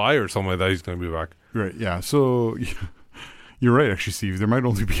mid-July or something like that. He's going to be back. Right. Yeah. So you're right, actually, Steve. There might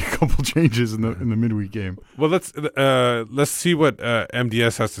only be a couple changes in the midweek game. Well, let's see what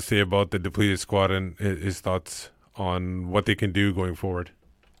MDS has to say about the depleted squad and his thoughts on what they can do going forward.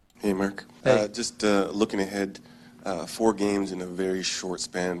 Hey, Mark. Hey. Just looking ahead, 4 games in a very short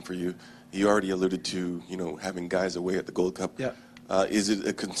span for you. You already alluded to, having guys away at the Gold Cup. Yeah. Is it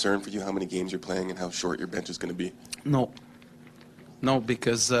a concern for you how many games you're playing and how short your bench is going to be? No,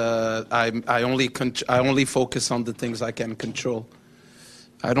 because I only focus on the things I can control.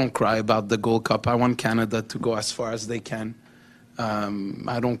 I don't cry about the Gold Cup. I want Canada to go as far as they can.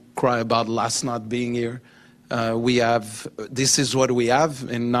 I don't cry about last not being here. This is what we have,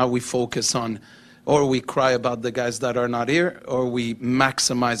 and now we focus on, or we cry about the guys that are not here, or we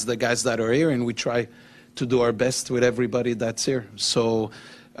maximize the guys that are here, and we try to do our best with everybody that's here. So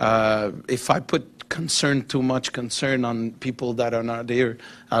if I put too much concern on people that are not here,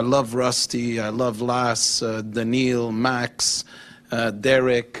 I love Rusty, I love Lass, Daniil, Max,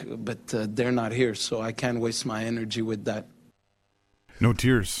 Derek, but they're not here, so I can't waste my energy with that. No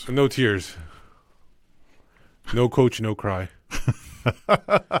tears. No tears. No coach, no cry.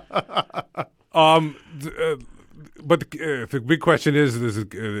 But the big question is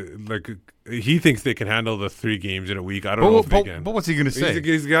he thinks they can handle the 3 games in a week. I don't know if they can. But what's he going to say?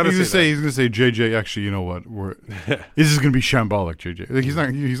 He's going to say, JJ, actually, you know what? This is going to be shambolic, JJ. Like, he's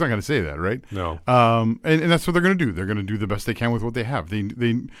not going to say that, right? No. And that's what they're going to do. They're going to do the best they can with what they have.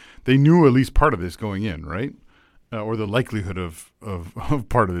 They knew at least part of this going in, right? Or the likelihood of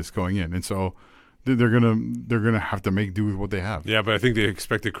part of this going in. And so they're gonna have to make do with what they have. Yeah, but I think they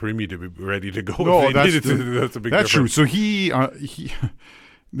expected Karimi to be ready to go. No, that's a big difference. True. So he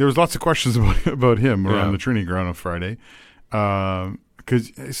there was lots of questions about him around the training ground on Friday,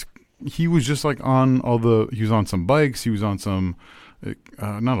 because he was just like he was on some bikes, he was on some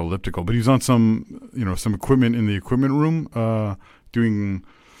not elliptical, but he was on some some equipment in the equipment room, doing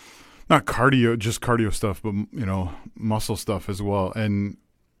not cardio stuff, but muscle stuff as well. And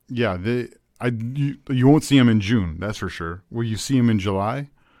yeah, you won't see him in June, that's for sure. Will you see him in July?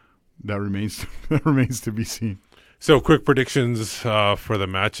 That remains to be seen. So, quick predictions for the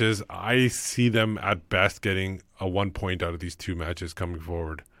matches. I see them at best getting a 1 point out of these 2 matches coming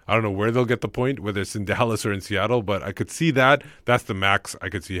forward. I don't know where they'll get the point, whether it's in Dallas or in Seattle, but I could see that. That's the max I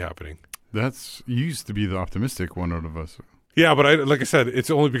could see happening. You used to be the optimistic one out of us. Yeah, but like I said, it's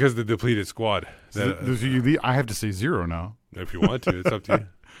only because of the depleted squad. I have to say 0 now. If you want to, it's up to you.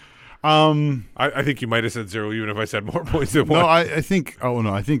 I think you might have said 0 even if I said more points than 1. No, I think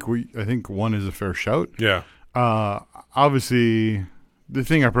 1 is a fair shout. Yeah. Obviously, the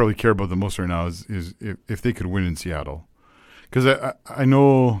thing I probably care about the most right now is if they could win in Seattle, because I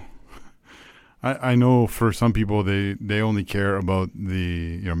know for some people they only care about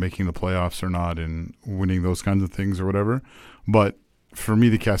the making the playoffs or not and winning those kinds of things or whatever. But for me,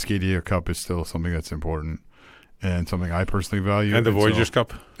 the Cascadia Cup is still something that's important. And something I personally value. And the Voyageurs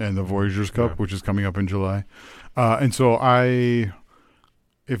Cup. And the Voyageurs Cup, which is coming up in July. And so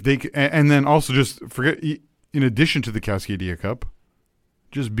if they and then also just forget, in addition to the Cascadia Cup,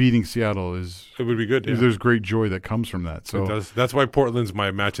 just beating Seattle it would be good. Yeah. There's great joy that comes from that. So it does. That's why Portland's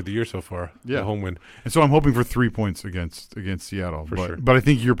my match of the year so far. Yeah, the home win. And so I'm hoping for 3 points against Seattle. For sure. But I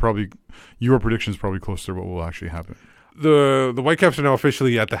think your prediction is probably closer to what will actually happen. The Whitecaps are now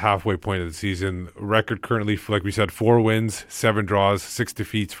officially at the halfway point of the season. Record currently, like we said, 4 wins, 7 draws, 6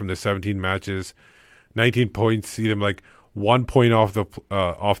 defeats from the 17 matches, 19 points. See them like 1 point off the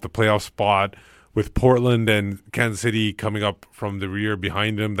playoff spot. With Portland and Kansas City coming up from the rear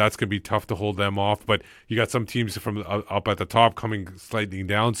behind them, that's going to be tough to hold them off. But you got some teams from up at the top coming slightly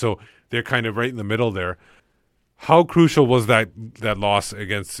down, so they're kind of right in the middle there. How crucial was that loss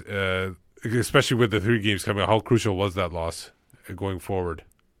against? Especially with the 3 games coming out, how crucial was that loss going forward?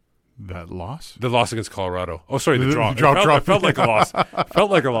 That loss? The loss against Colorado. Oh, sorry, the draw. It felt like a loss. Felt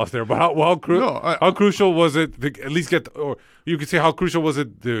like a loss there. But how crucial was it to at least get, or you could say how crucial was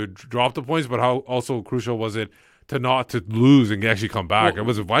it to drop the points, but how also crucial was it to not to lose and actually come back? It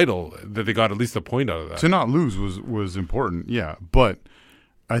was vital that they got at least a point out of that. To not lose was important, yeah. But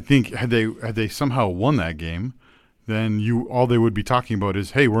I think had they somehow won that game, then all they would be talking about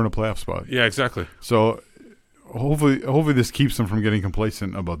is, hey, we're in a playoff spot. Yeah, exactly. So hopefully this keeps them from getting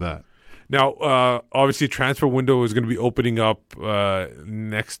complacent about that. Now, obviously, transfer window is going to be opening up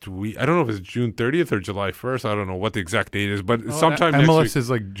next week. I don't know if it's June 30th or July 1st. I don't know what the exact date is, but sometime next MLS week. is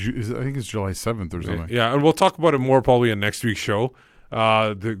like, I think it's July 7th or something. Yeah, and we'll talk about it more probably in next week's show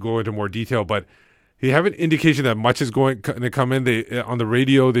to go into more detail. But he have an indication that much is going to come in. They on the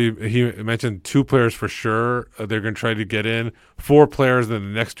radio. He mentioned 2 players for sure. They're going to try to get in 4 players. Then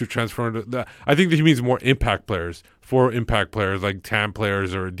the next 2 transfer. I think that he means more impact players. 4 impact players like TAM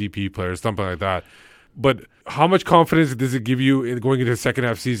players or DP players, something like that. But how much confidence does it give you in going into the second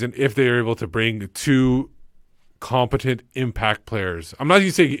half season if they are able to bring 2 competent impact players? I'm not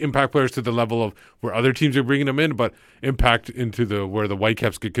even saying impact players to the level of where other teams are bringing them in, but impact into where the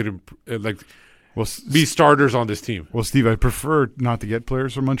Whitecaps could be starters on this team. Well, Steve, I prefer not to get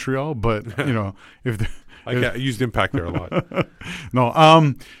players from Montreal, but if I used impact there a lot.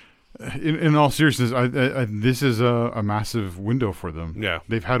 No, in all seriousness, this is a massive window for them. Yeah,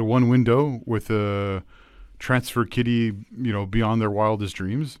 they've had one window with a transfer kitty, beyond their wildest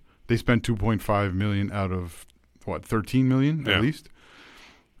dreams. They spent $2.5 million out of what, 13 million at least.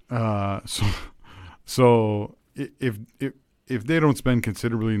 So if they don't spend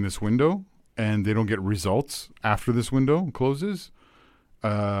considerably in this window and they don't get results after this window closes,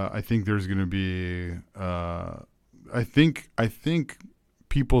 I think there's going to be. I think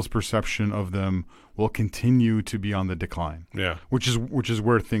people's perception of them will continue to be on the decline. Yeah, which is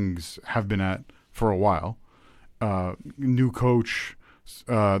where things have been at for a while. New coach,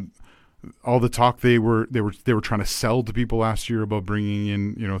 all the talk they were trying to sell to people last year about bringing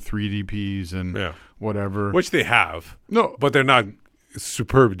in 3 DPs and whatever, which they have. No, but they're not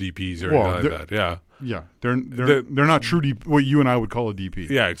superb DPs or anything like that. Yeah, they're not true DP, what you and I would call a DP.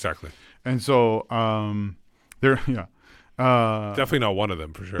 Yeah, exactly. And so they're definitely not one of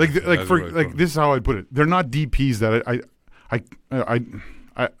them for sure. This is how I'd put it. They're not DPs that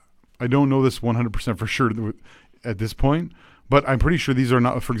I don't know this 100% for sure at this point, but I'm pretty sure these are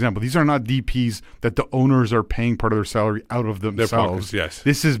not. For example, these are not DPs that the owners are paying part of their salary out of themselves. Their pockets, yes.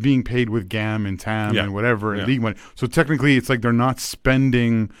 This is being paid with GAM and TAM and whatever and league money. So technically, it's like they're not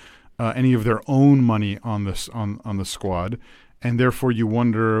spending any of their own money on this on the squad. And therefore, you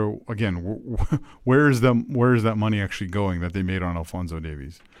wonder again, where is that money actually going that they made on Alphonso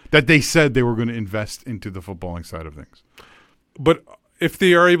Davies? That they said they were going to invest into the footballing side of things. But if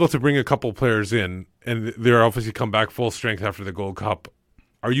they are able to bring a couple players in, and they're obviously come back full strength after the Gold Cup,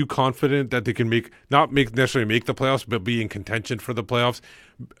 are you confident that they can not necessarily make the playoffs, but be in contention for the playoffs?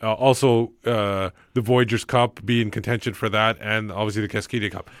 Also, the Voyageurs Cup, be in contention for that, and obviously the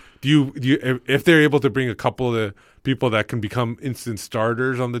Cascadia Cup. Do you, if they're able to bring a couple of the people that can become instant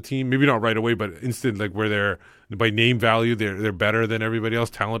starters on the team, maybe not right away, but instant, like where they're by name value, they're better than everybody else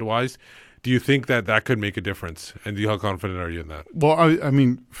talent wise. Do you think that could make a difference? And how confident are you in that? Well, I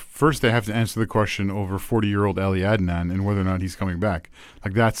mean, first they have to answer the question over 40-year-old Ali Adnan and whether or not he's coming back.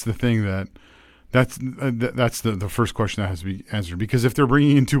 Like that's the thing that's the first question that has to be answered. Because if they're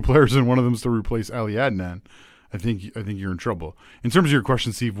bringing in 2 players and one of them is to replace Ali Adnan, I think you're in trouble. In terms of your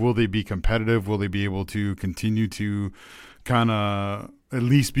question, Steve, will they be competitive? Will they be able to continue to kind of at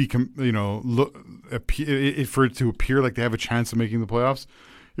least be for it to appear like they have a chance of making the playoffs?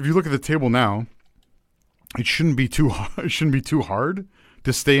 If you look at the table now, it shouldn't be too hard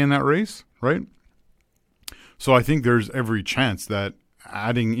to stay in that race, right? So I think there's every chance that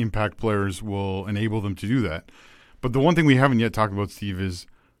adding impact players will enable them to do that. But the one thing we haven't yet talked about, Steve, is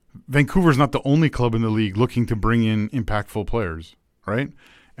Vancouver's not the only club in the league looking to bring in impactful players, right?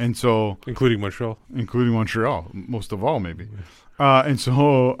 And so including Montreal, most of all, maybe. And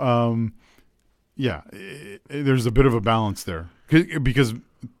so there's a bit of a balance there because.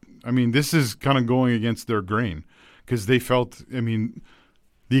 I mean, this is kind of going against their grain because they felt, the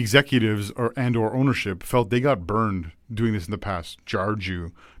executives or ownership felt they got burned doing this in the past.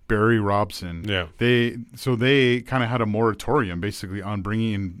 Jarju, Barry Robson. Yeah. They kind of had a moratorium basically on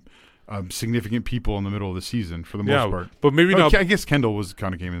bringing in significant people in the middle of the season for the most part. But maybe not. I guess Kendall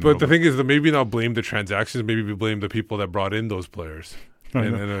came in. But the thing is that maybe not blame the transactions. Maybe we blame the people that brought in those players. Who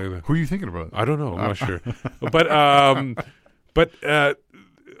are you thinking about? I don't know. I'm not sure.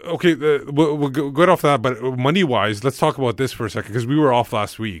 Okay, we'll go off that, but money-wise, let's talk about this for a second because we were off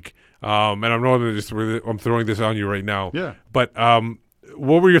last week, and I'm throwing this on you right now. Yeah. But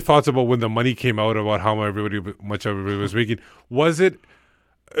what were your thoughts about when the money came out about how much everybody was making? Was it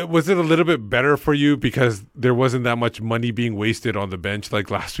Was it a little bit better for you because there wasn't that much money being wasted on the bench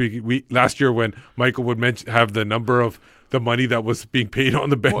like last year when Michael would have the number of the money that was being paid on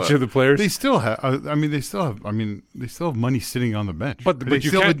the bench of the players? They still have. They still have money sitting on the bench. But they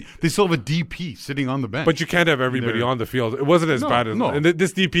still have a DP sitting on the bench. But you can't have everybody on the field. It wasn't as bad as. No. And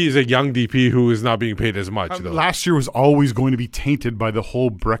this DP is a young DP who is not being paid as much. Though. Last year was always going to be tainted by the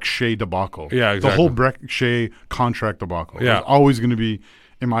whole Brek Shea debacle. Yeah, exactly. The whole Brek Shea contract debacle. Yeah, it was always going to be,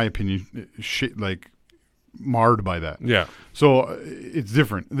 in my opinion, marred by that. Yeah. So it's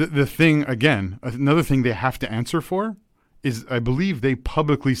different. The thing again, another thing they have to answer for is, I believe they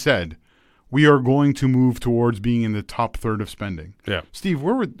publicly said, we are going to move towards being in the top third of spending. Yeah. Steve,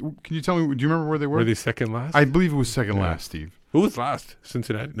 can you tell me, do you remember where they were? Were they second last? I believe it was second last, Steve. Who was last?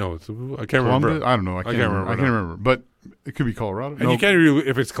 Cincinnati? No, I can't remember. I don't know. I can't remember. But it could be Colorado. And you can't really,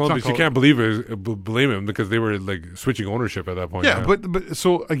 if it's Columbus, you can't blame him because they were like switching ownership at that point. Yeah, but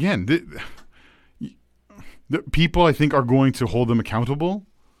so again, the people I think are going to hold them accountable,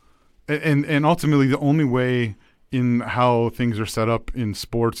 and ultimately the only way in how things are set up in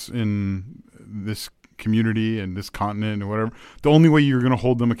sports in this community and this continent and whatever, the only way you're going to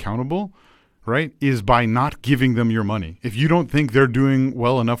hold them accountable, right, is by not giving them your money. If you don't think they're doing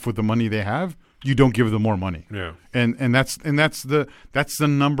well enough with the money they have, you don't give them more money. Yeah. And that's the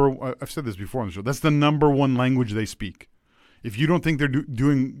number. I've said this before on the show. That's the number one language they speak. If you don't think they're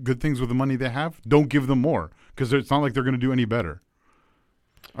doing good things with the money they have, don't give them more, because it's not like they're going to do any better.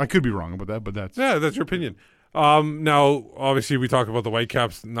 I could be wrong about that, but that's your opinion. Now, obviously, we talk about the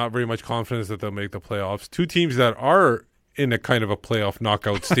Whitecaps. Not very much confidence that they'll make the playoffs. Two teams that are in a kind of a playoff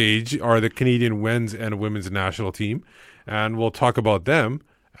knockout stage are the Canadian men's and women's national team, and we'll talk about them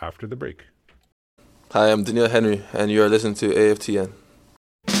after the break. Hi, I'm Daniel Henry, and you are listening to AFTN.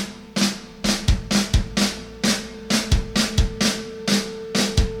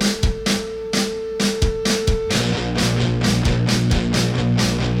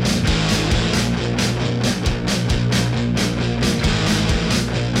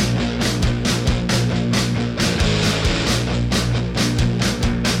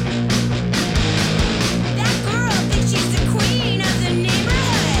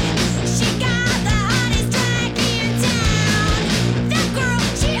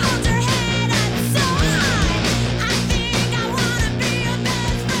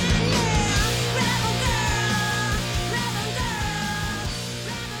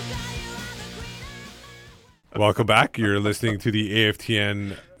 Welcome back. You're listening to the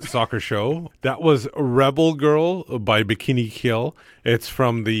AFTN Soccer Show. That was Rebel Girl by Bikini Kill. It's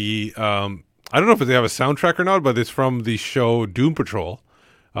from the, I don't know if they have a soundtrack or not, but it's from the show Doom Patrol,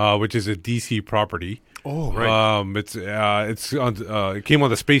 which is a DC property. Oh, right. It's on, it came on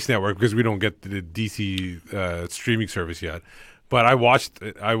the Space Network because we don't get the DC streaming service yet. But I watched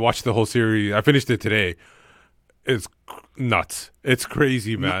the whole series. I finished it today. It's nuts. It's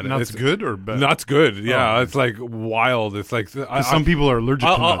crazy, man. Nuts good or bad? Nuts good. Yeah, it's like wild. It's like some people are allergic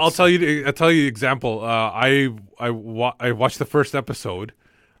to nuts. I'll tell you an example. I watched the first episode.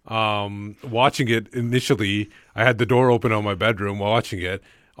 Watching it initially, I had the door open on my bedroom while watching it.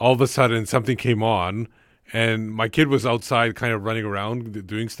 All of a sudden, something came on, and my kid was outside, kind of running around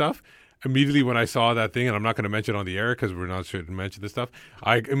doing stuff. Immediately when I saw that thing, and I'm not going to mention it on the air because we're not sure to mention this stuff,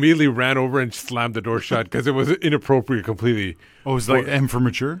 I immediately ran over and slammed the door shut because it was inappropriate completely. Oh, it's like M for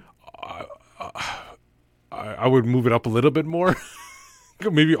mature? I would move it up a little bit more.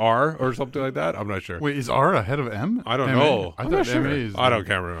 Maybe R or something like that. I'm not sure. Wait, is R ahead of M? I don't know. I thought MA is... I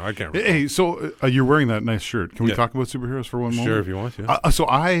can't remember. Hey, so you're wearing that nice shirt. Can we talk about superheroes for one moment? Sure, if you want to. So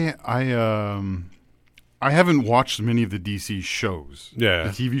I haven't watched many of the DC shows,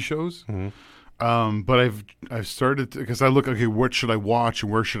 the TV shows, but I've started because I look, okay, what should I watch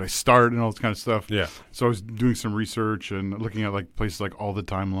and where should I start and all this kind of stuff. Yeah. So I was doing some research and looking at like places like All the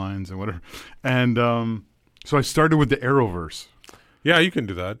Timelines and whatever, and so I started with the Arrowverse. Yeah, you can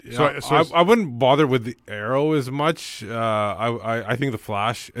do that. I wouldn't bother with the Arrow as much. I think the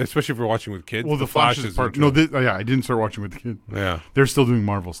Flash, especially if you're watching with kids. Well, the Flash is part. No, I didn't start watching with the kids. Yeah, they're still doing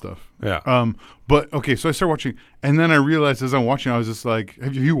Marvel stuff. Yeah. But okay, so I started watching, and then I realized as I'm watching, I was just like,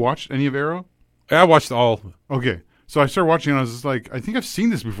 "Have you watched any of Arrow?" Yeah, I watched all. Okay, so I started watching, and I was just like, "I think I've seen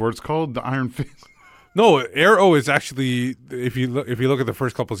this before." It's called the Iron Fist. No, Arrow is actually, if you look at the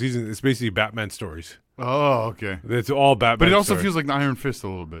first couple of seasons, it's basically Batman stories. Oh, okay. It's all Batman. But it also stories. feels like the Iron Fist a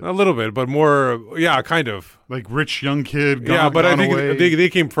little bit. A little bit, but more, yeah, kind of. Like rich young kid. But I think away. they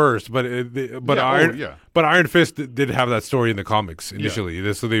came first. But Iron Fist did have that story in the comics initially.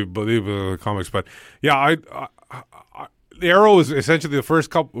 Yeah. So they believe the comics. But yeah, the Arrow is essentially the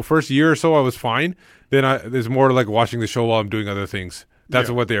first year or so I was fine. Then there's more like watching the show while I'm doing other things. That's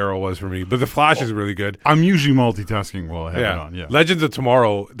what the Arrow was for me. But the Flash is really good. I'm usually multitasking while I have it on. Yeah. Legends of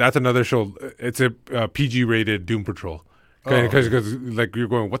Tomorrow. That's another show. It's a PG rated Doom Patrol. Because like you're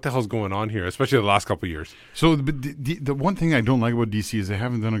going, what the hell's going on here? Especially the last couple of years. So the one thing I don't like about DC is they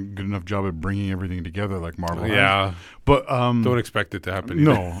haven't done a good enough job at bringing everything together like Marvel. Yeah, but don't expect it to happen.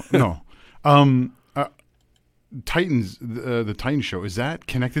 No. Titans, the Titans show, is that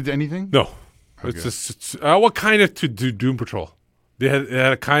connected to anything? No, Okay. it's just what kind of to do Doom Patrol. They had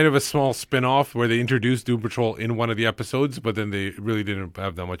a kind of a small spin-off where they introduced Doom Patrol in one of the episodes, but then they really didn't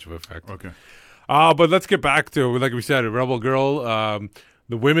have that much of an effect. Okay. But let's get back to, like we said, Rebel Girl.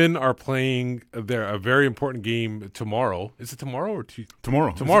 The women are playing a very important game tomorrow. Is it tomorrow or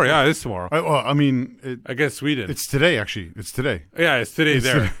tomorrow? Tomorrow, yeah, it is tomorrow. Against Sweden. It's today, actually. It's today. Yeah, it's today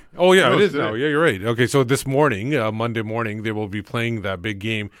there. Today. Oh, yeah, No, it it's is now. today. Yeah, you're right. Okay, so this morning, Monday morning, they will be playing that big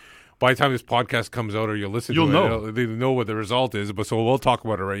game. By the time this podcast comes out or you'll listen to it, they know what the result is. But so we'll talk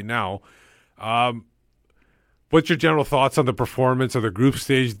about it right now. What's your general thoughts on the performance of the group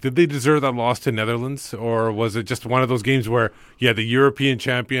stage? Did they deserve that loss to Netherlands, or was it just one of those games where, the European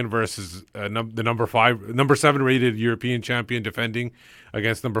champion versus the number 7 rated European champion defending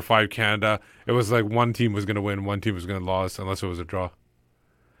against number 5 Canada? It was like one team was going to win, one team was going to lose, unless it was a draw.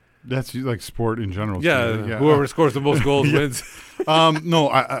 That's like sport in general. Yeah, whoever scores the most goals wins. No,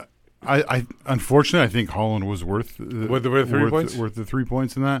 I unfortunately I think Holland was worth the 3 points. Worth the 3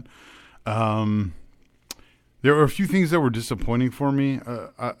 points in that. There were a few things that were disappointing for me.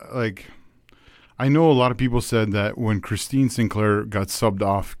 I know a lot of people said that when Christine Sinclair got subbed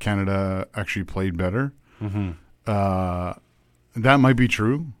off, Canada actually played better. Mm-hmm. That might be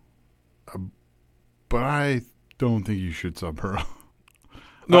true, but I don't think you should sub her.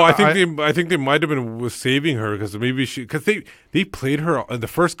 No, I think they might have been saving her because they played her in the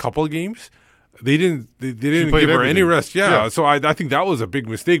first couple of games. They didn't give her any rest. Yeah. So I think that was a big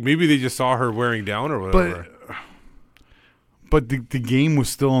mistake. Maybe they just saw her wearing down or whatever. But the game was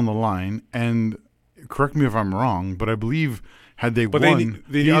still on the line, and correct me if I'm wrong, but I believe had they won,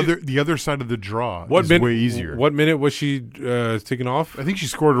 the other side of the draw is way easier. What minute was she taken off? I think she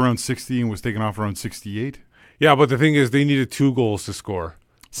scored around 60 and was taken off around 68. Yeah, but the thing is, they needed 2 goals to score.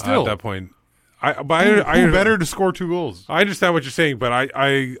 Still at that point. Who better to score 2 goals? I understand what you're saying, but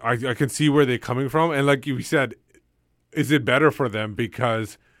I can see where they're coming from. And like you said, is it better for them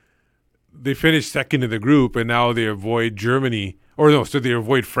because they finished second in the group and now they avoid Germany, so they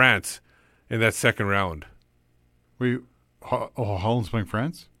avoid France in that second round? Wait, Holland's playing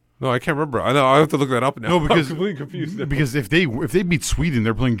France? No, I can't remember. I know I have to look that up now. No, because I'm completely confused. Because if they beat Sweden,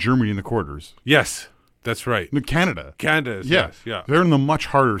 they're playing Germany in the quarters. Yes. That's right. No, Canada. Yes. They're on the much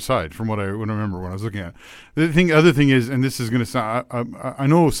harder side from what I remember when I was looking at it. The other thing is, and this is going to sound, I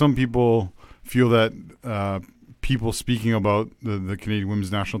know some people feel that people speaking about the Canadian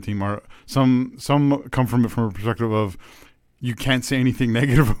women's national team are, some come from it from a perspective of you can't say anything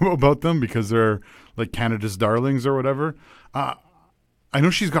negative about them because they're like Canada's darlings or whatever. I know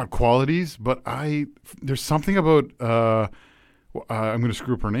she's got qualities, but there's something about, I'm going to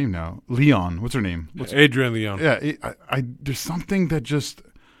screw up her name now. Leon. What's her name? Adrienne Leon. Yeah. There's something that just,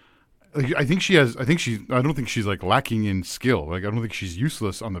 I don't think she's like lacking in skill. Like, I don't think she's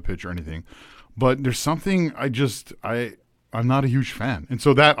useless on the pitch or anything, but there's something I'm not a huge fan. And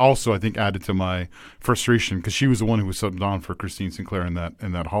so that also, I think, added to my frustration because she was the one who was subbed on for Christine Sinclair in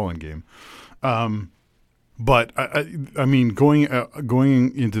that Holland game. But I mean,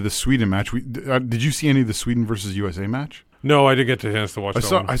 going into the Sweden match, did you see any of the Sweden versus USA match? No, I didn't get the chance to watch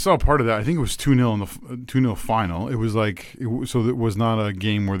that one. I saw part of that. I think it was 2-0 in the 2-0 final. It was like so it was not a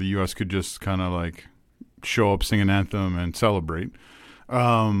game where the U.S. could just kind of like show up, sing an anthem, and celebrate.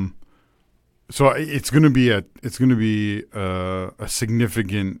 So it's going to be a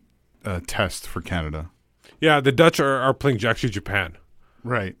significant test for Canada. Yeah, the Dutch are playing actually Japan.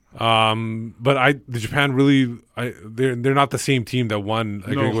 Right. But the Japan really, they're not the same team that won. I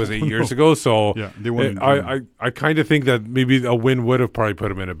think it was 8 years ago. So yeah, they won. I kind of think that maybe a win would have probably put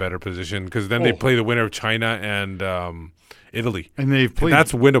them in a better position because then they play the winner of China and Italy, and they've played.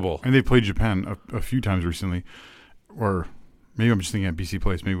 That's winnable. And they played Japan a few times recently, or maybe I'm just thinking at BC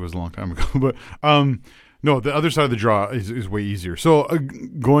Place. Maybe it was a long time ago, but no, the other side of the draw is way easier. So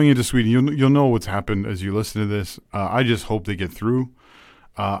going into Sweden, you'll know what's happened as you listen to this. I just hope they get through.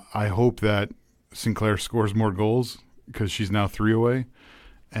 I hope that Sinclair scores more goals because she's now 3 away,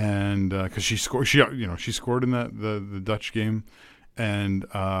 and because she scored in the Dutch game, and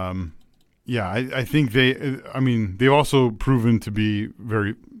I think they've also proven to be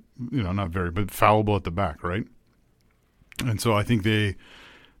very, not very, but fallible at the back, right? And so I think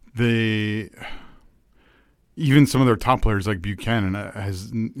even some of their top players like Buchanan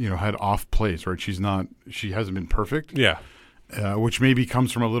has had off plays, right? She hasn't been perfect. Yeah. Which maybe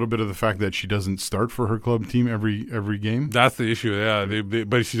comes from a little bit of the fact that she doesn't start for her club team every game. That's the issue, yeah.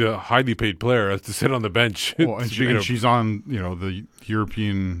 But she's a highly paid player has to sit on the bench. Well, and she's on the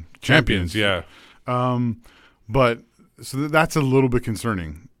European champions. Yeah. But so that's a little bit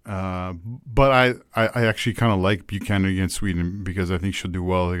concerning. But I actually kind of like Buchanan against Sweden because I think she'll do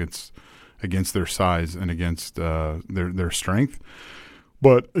well against their size and against their strength.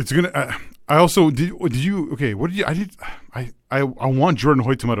 But it's gonna. I also did you okay? What did you? I want Jordan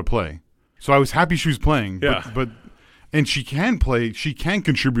Hoytema to play, so I was happy she was playing. Yeah. But and she can play. She can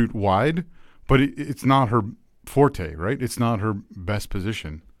contribute wide, but it's not her forte, right? It's not her best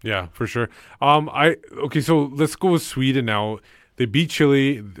position. Yeah, for sure. So let's go with Sweden now. They beat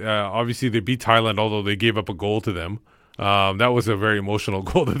Chile. Obviously, they beat Thailand, although they gave up a goal to them. That was a very emotional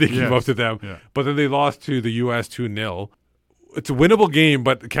goal that they gave up to them. Yeah. But then they lost to the U.S. 2-0. It's a winnable game,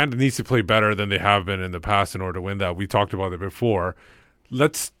 but Canada needs to play better than they have been in the past in order to win that. We talked about it before.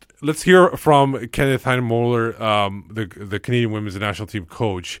 Let's hear from Kenneth Heinemoller, the Canadian women's national team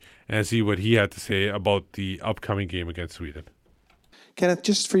coach, and see what he had to say about the upcoming game against Sweden. Kenneth,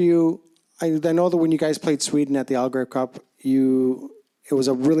 just for you, I know that when you guys played Sweden at the Algarve Cup, it was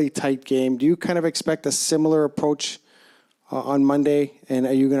a really tight game. Do you kind of expect a similar approach on Monday, and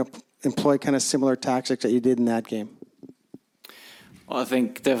are you going to employ kind of similar tactics that you did in that game? Well, I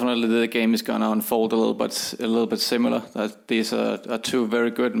think definitely the game is going to unfold a little bit similar. That these are two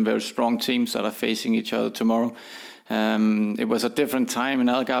very good and very strong teams that are facing each other tomorrow. It was a different time in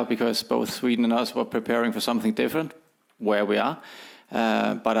Algarve because both Sweden and us were preparing for something different, where we are.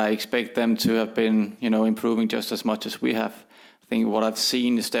 But I expect them to have been, improving just as much as we have. I think what I've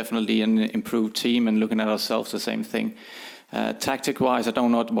seen is definitely an improved team, and looking at ourselves, the same thing. Tactic-wise, I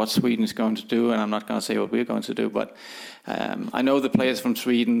don't know what Sweden is going to do, and I'm not going to say what we're going to do, but I know the players from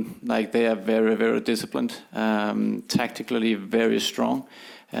Sweden, they are very, very disciplined, tactically very strong.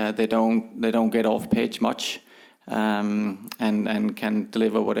 They don't get off pitch much, and can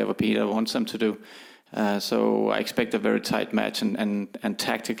deliver whatever Peter wants them to do. So I expect a very tight match and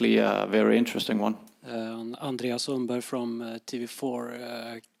tactically a very interesting one. Andreas Sundberg from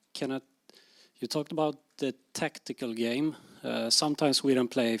TV4. Kenneth, you talked about the tactical game. Sometimes we don't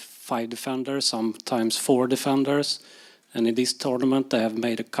play 5 defenders, sometimes 4 defenders. And in this tournament, they have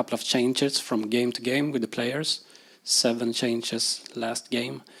made a couple of changes from game to game with the players. 7 changes last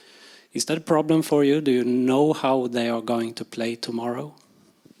game. Is that a problem for you? Do you know how they are going to play tomorrow?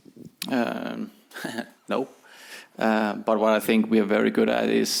 No. But what I think we are very good at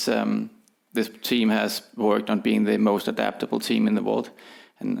is this team has worked on being the most adaptable team in the world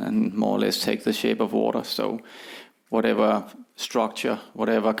and more or less take the shape of water. So whatever structure,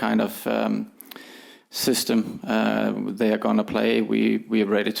 whatever kind of system they are going to play, we are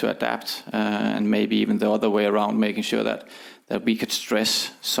ready to adapt, and maybe even the other way around, making sure that we could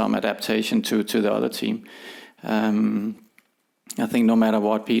stress some adaptation to the other team. I think no matter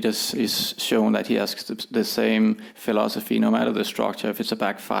what, Peters is shown that he has the same philosophy, no matter the structure, if it's a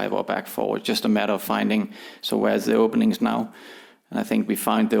back 5 or back 4, it's just a matter of finding, so where's the openings now? And I think we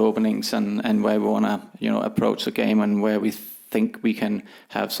find the openings and where we want to, approach the game and where we think we can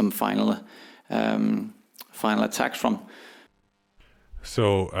have some final attacks from.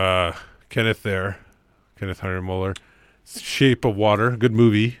 So, Kenneth Heinemoller, Shape of Water, good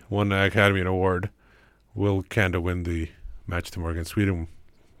movie, won an Academy Award. Will Canada win the match tomorrow against Sweden,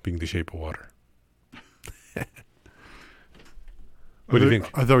 being The Shape of Water? What do you think?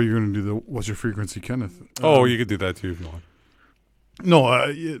 I thought you were going to do the What's Your Frequency, Kenneth. You could do that too if you want.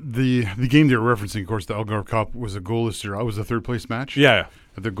 No, the game they were referencing, of course, the Algarve Cup was a goalless draw. It was a 3rd place match. Yeah.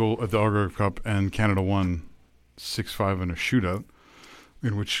 At the Algarve Cup, and Canada won 6-5 in a shootout,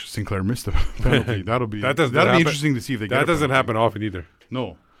 in which Sinclair missed a penalty. That'll be interesting to see if they get that doesn't happen often either.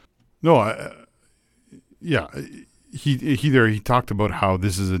 No. He talked about how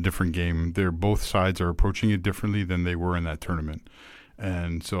this is a different game. Both sides are approaching it differently than they were in that tournament,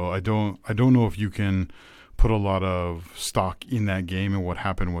 and so I don't know if you can put a lot of stock in that game and what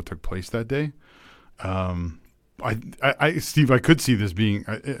happened, what took place that day. Steve, I could see this being,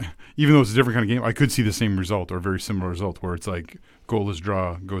 even though it's a different kind of game, I could see the same result or very similar result where it's like goalless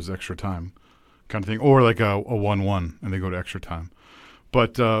draw goes extra time kind of thing, or like a 1-1 and they go to extra time.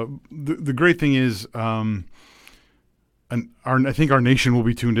 But the great thing is, I think our nation will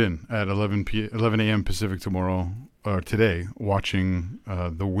be tuned in at 11 a.m. Pacific today, watching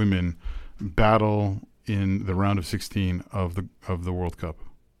the women battle in the round of 16 of the World Cup.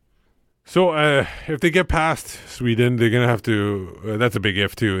 So if they get past Sweden, they're going to have to, that's a big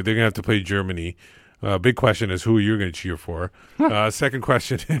if too, they're going to have to play Germany. Big question is who you're going to cheer for. Second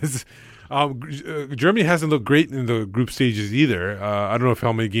question is Germany hasn't looked great in the group stages either. I don't know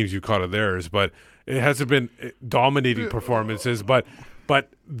how many games you caught of theirs, but it hasn't been dominating performances. But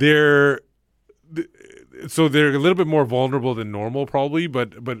they're a little bit more vulnerable than normal, probably.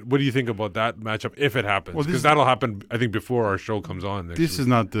 But what do you think about that matchup if it happens? Because that'll happen, I think, before our show comes on. This is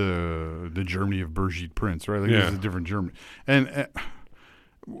not the Germany of Birgit Prince, right? Like, this is a different Germany, and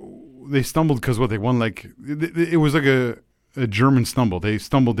they stumbled because they won. Like it was like a German stumble. They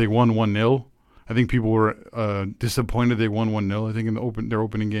stumbled. They won 1-0. I think people were disappointed they won 1-0. I think in their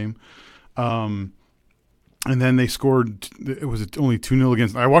opening game. And then they scored. It was only 2-0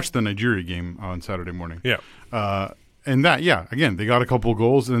 against. I watched the Nigeria game on Saturday morning. Yeah. And again, they got a couple of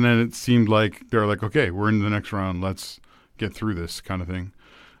goals, and then it seemed like they're like, okay, we're in the next round. Let's get through this kind of thing.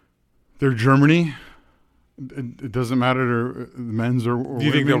 They're Germany. It doesn't matter the men's or do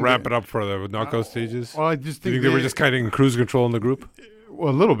you think they'll wrap it up for the knockout stages? Well, I just think they were just kind of in cruise control in the group.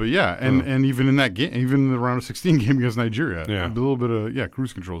 Well, a little bit, yeah, and even in that game, even in the round of 16 game against Nigeria, a little bit of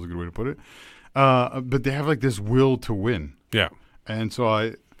cruise control is a good way to put it. But they have like this will to win. Yeah. And so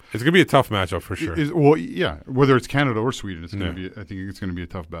it's going to be a tough matchup for sure. Whether it's Canada or Sweden, it's going to be. I think it's going to be a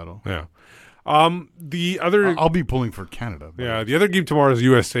tough battle. Yeah. The other, I'll be pulling for Canada. Yeah. The other game tomorrow is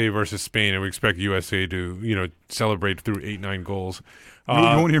USA versus Spain, and we expect USA to celebrate through 8-9 goals. You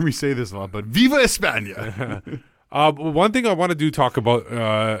won't hear me say this a lot, but Viva España! One thing I want to talk about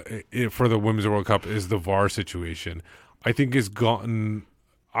for the Women's World Cup is the VAR situation. I think has gotten.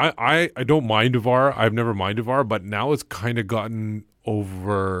 I don't mind VAR. I've never minded VAR, but now it's kind of gotten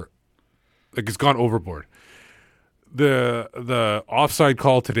it's gone overboard. The offside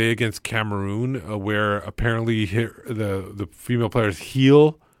call today against Cameroon, where apparently the female player's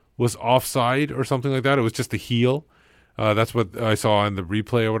heel was offside or something like that. It was just a heel. That's what I saw in the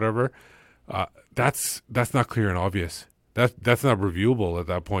replay or whatever. That's not clear and obvious. That's not reviewable at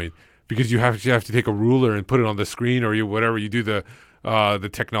that point because you have to take a ruler and put it on the screen or you do the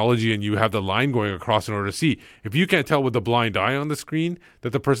technology and you have the line going across in order to see. If you can't tell with the blind eye on the screen that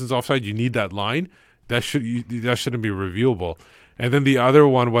the person's offside, you need that line. That shouldn't be reviewable. And then the other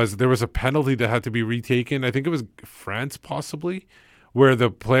one was there was a penalty that had to be retaken. I think it was France possibly, where the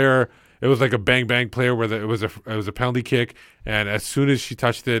player, it was like a bang bang player where it was a penalty kick, and as soon as she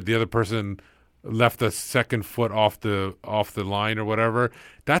touched it, the other person left the second foot off the line or whatever.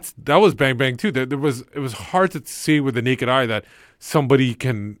 That was bang bang too. It was hard to see with the naked eye that somebody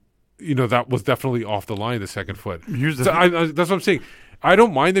can, that was definitely off the line, the second foot. That's what I'm saying. I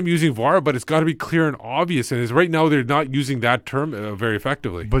don't mind them using VAR, but it's got to be clear and obvious. And right now, they're not using that term very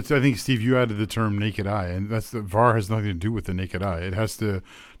effectively. But I think, Steve, you added the term naked eye, and that's the VAR has nothing to do with the naked eye. It has to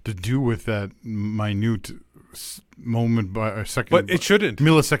do with that minute moment by a second. But it shouldn't.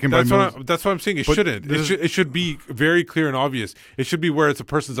 Millisecond by millisecond. That's what I'm saying. It shouldn't. It should be very clear and obvious. It should be where it's a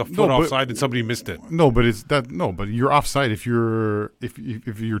person's a foot offside and somebody missed it. But you're offside if your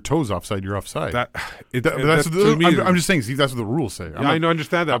toe's offside, you're offside. I'm just saying, Steve, that's what the rules say. I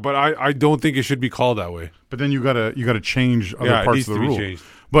understand that, but I don't think it should be called that way. But then you gotta change other parts of the rule. Changed.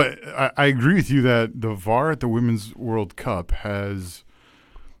 But I agree with you that the VAR at the Women's World Cup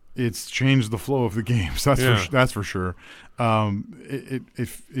it's changed the flow of the games. That's for sure.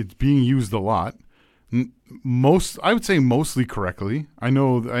 It's being used a lot. I would say mostly correctly. I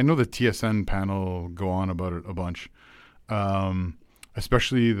know the TSN panel go on about it a bunch.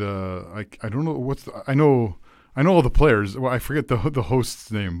 Especially I don't know I know all the players. Well, I forget the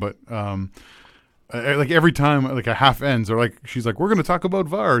host's name, but like every time like a half ends, or like she's like, we're going to talk about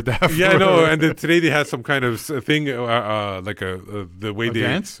VAR. Yeah, no. And then today they had some kind of thing, like the way they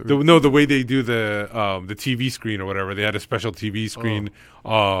dance. The way they do the TV screen or whatever. They had a special TV screen,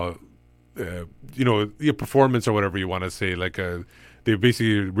 the performance or whatever you want to say. Like they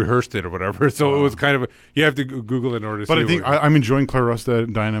basically rehearsed it or whatever. So it was kind of you have to Google it in order to. But see I think I'm enjoying Claire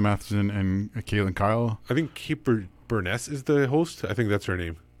Rustad, Diana Matheson, and Caitlin Kyle. I think Kate Burness is the host. I think that's her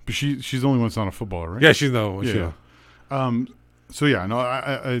name. But she's the only one that's not a footballer, right? Yeah, she's the one. Yeah. So yeah, no,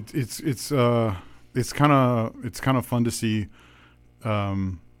 it's kind of fun to see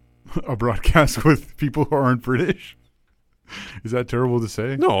a broadcast with people who aren't British. Is that terrible to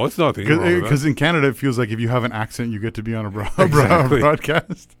say? No, it's nothing. Because in Canada, it feels like if you have an accent, you get to be on a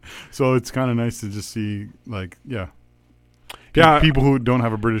broadcast. So it's kind of nice to just see, like, people who don't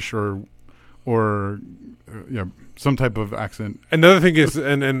have a British or some type of accent. Another thing is,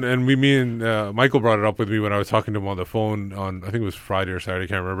 and me and Michael brought it up with me when I was talking to him on the phone on, I think it was Friday or Saturday, I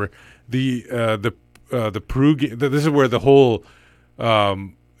can't remember. The Peru game. This is where the whole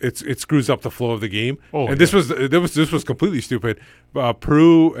it screws up the flow of the game. Oh, and this was completely stupid.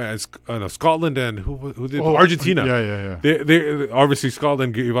 Peru and Scotland and who did Argentina? Yeah. They obviously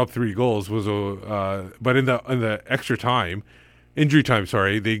Scotland gave up 3 goals. But in the extra time, injury time.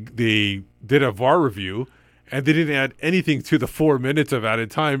 Sorry, they did a VAR review. And they didn't add anything to the 4 minutes of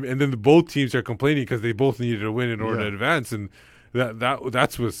added time, and then both teams are complaining because they both needed to win in order to advance, and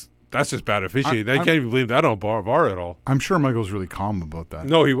that's just bad officiating. I can't even blame that on VAR at all. I'm sure Michael's really calm about that.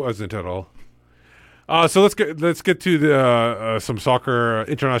 No, he wasn't at all. So let's get to the some soccer,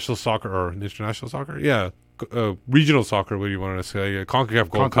 international soccer, yeah, regional soccer. What do you want to say? CONCACAF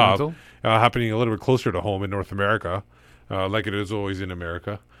Gold Cup happening a little bit closer to home in North America, like it is always in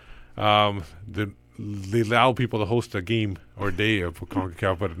America. They allow people to host a game or a day of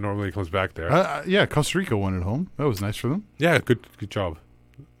CONCACAF, but it normally comes back there. Yeah, Costa Rica won at home. That was nice for them. Yeah, good job.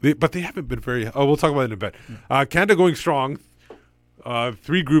 But they haven't been very... we'll talk about it in a bit. Canada going strong.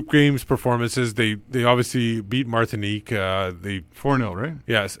 3 group games performances. They obviously beat Martinique. They 4-0, right?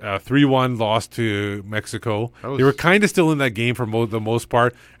 Yes. 3-1 lost to Mexico. They were kind of still in that game for the most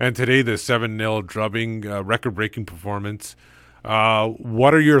part. And today, the 7-0 drubbing, record-breaking performance.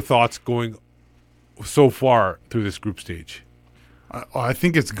 What are your thoughts going so far through this group stage? I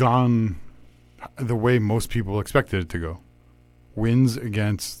think it's gone the way most people expected it to go. Wins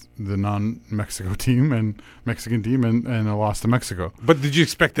against the non-Mexico team and Mexican team and a loss to Mexico. But did you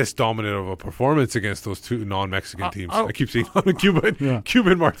expect this dominant of a performance against those 2 non-Mexican teams? I keep saying Cuba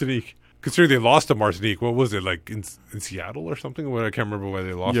and Martinique. Considering they lost to Martinique, what was it, like in Seattle or something? I can't remember why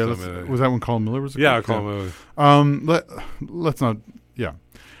they lost them. Was that when Colin Miller was? Colin Miller. Let's not. Yeah.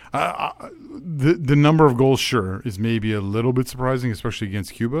 The number of goals, sure, is maybe a little bit surprising, especially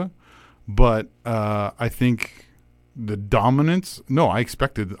against Cuba. But I think the dominance. No, I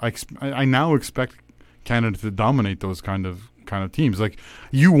expected. I now expect Canada to dominate those kind of teams. Like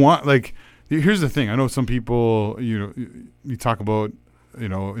you want. Like here's the thing. I know some people. You talk about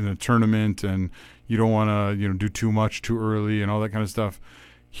in a tournament and you don't want to do too much too early and all that kind of stuff.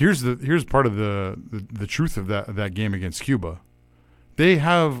 Here's part of the truth of that game against Cuba. They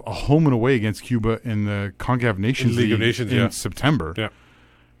have a home and away against Cuba in the CONCACAF Nations League of League Nations in September. Yeah.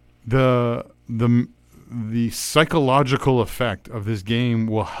 The psychological effect of this game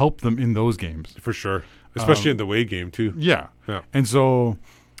will help them in those games. For sure. Especially in the away game too. Yeah. And so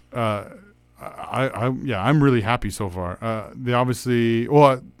I'm really happy so far. They obviously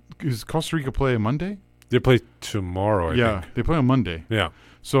does Costa Rica play Monday? They play tomorrow, I think. They play on Monday. Yeah.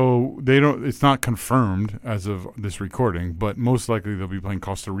 So they don't. It's not confirmed as of this recording, but most likely they'll be playing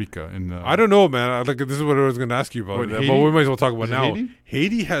Costa Rica in the. I don't know, man. This is what I was going to ask you about. But we might as well talk about it now.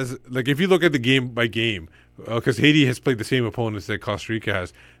 Haiti has, if you look at the game by game, because Haiti has played the same opponents that Costa Rica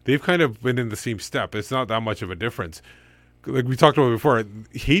has, they've kind of been in the same step. It's not that much of a difference. Like we talked about before,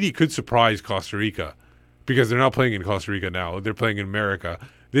 Haiti could surprise Costa Rica because they're not playing in Costa Rica now. They're playing in America.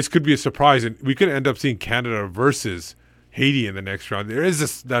 This could be a surprise, and we could end up seeing Canada versus Haiti in the next round. There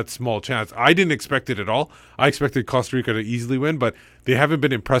is that small chance. I didn't expect it at all. I expected Costa Rica to easily win, but they haven't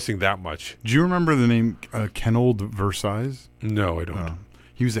been impressing that much. Do you remember the name Kenold Versailles? No, I don't.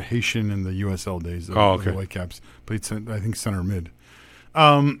 He was a Haitian in the USL days of the Whitecaps. Played, I think, center mid.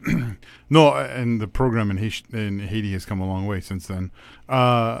 No, and the program in Haiti has come a long way since then.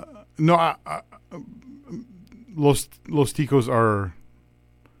 Los Ticos are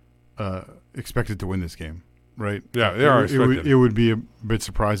expected to win this game. Right? Yeah, they are. It would be a bit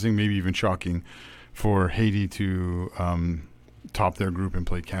surprising, maybe even shocking, for Haiti to top their group and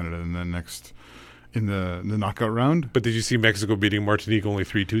play Canada in the knockout round. But did you see Mexico beating Martinique only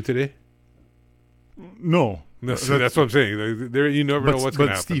 3-2 today? No. That's what I'm saying. You never know what's going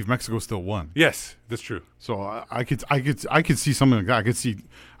to happen. But Steve, Mexico still won. Yes, that's true. So I could see something like that.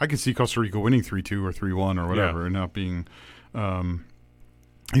 I could see Costa Rica winning 3-2 or 3-1 or whatever, and not being.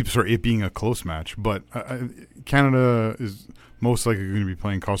 It being a close match, but Canada is most likely going to be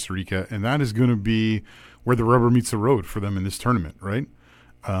playing Costa Rica, and that is going to be where the rubber meets the road for them in this tournament, right?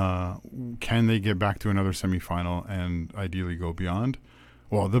 Can they get back to another semifinal and ideally go beyond?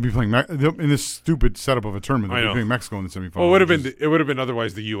 Well, they'll be playing in this stupid setup of a tournament. They'll be playing Mexico in the semifinal. Well, it would have been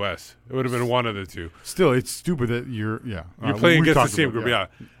otherwise the U.S. It would have been one of the two. Still, it's stupid that you're playing against the same group.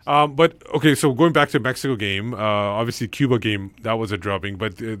 But okay, so going back to the Mexico game, obviously Cuba game that was a drubbing,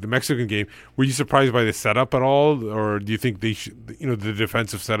 but the Mexican game, were you surprised by the setup at all, or do you think they the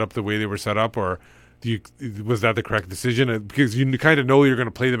defensive setup, the way they were set up, or was that the correct decision? Because you kind of know you're going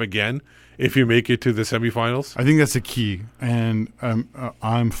to play them again if you make it to the semifinals. I think that's the key, and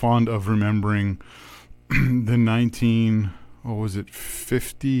I'm fond of remembering the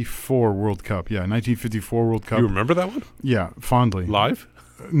 1954 World Cup. Yeah, 1954 World Cup. You remember that one? Yeah, fondly. Live?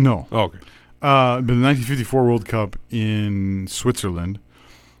 No. Oh, okay. But the 1954 World Cup in Switzerland,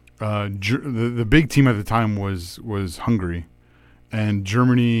 the big team at the time was Hungary, and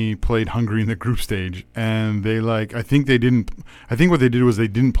Germany played Hungary in the group stage, and they I think what they did was they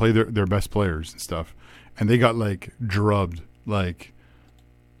didn't play their best players and stuff, and they got drubbed 8-2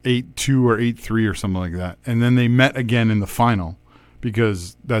 or 8-3 or something like that, and then they met again in the final,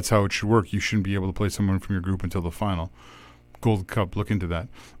 because that's how it should work. You shouldn't be able to play someone from your group until the final. Gold Cup, look into that.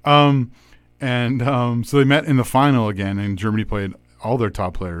 So they met in the final again, and Germany played all their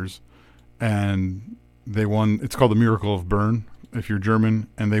top players, and they won. It's called the Miracle of Bern, if you're German,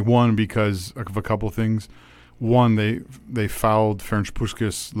 and they won because of a couple of things. One, they fouled Ferenc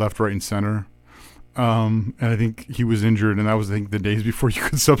Puskás left, right, and center, and I think he was injured, and that was, I think, the days before you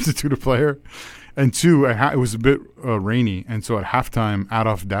could substitute a player. And two, it was a bit rainy, and so at halftime,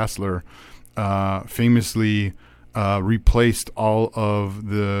 Adolf Dassler famously replaced all of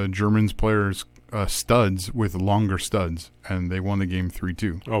the Germans players' studs with longer studs, and they won the game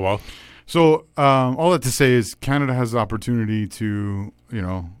 3-2. Oh, wow. So all that to say is Canada has the opportunity to,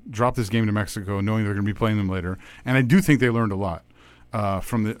 drop this game to Mexico, knowing they're going to be playing them later. And I do think they learned a lot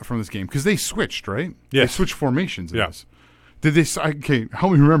from this game, because they switched, right? Yes. They switched formations in this. Did they? Okay,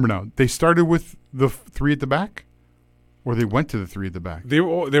 help me remember now. They started with the 3 at the back, or they went to the 3 at the back. They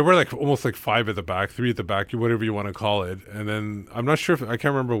were almost 5 at the back, 3 at the back, whatever you want to call it. And then I'm not sure I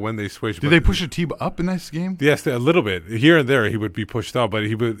can't remember when they switched. Did they push Atiba up in this game? Yes, a little bit here and there. He would be pushed up, but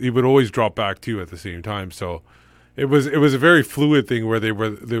he would always drop back too at the same time. So it was a very fluid thing where they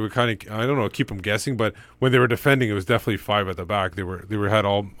were kind of, I don't know, keep them guessing, but when they were defending, it was definitely 5 at the back. They had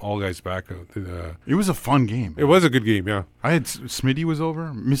all guys back. It was a fun game. It was a good game, yeah. I had Smitty was over.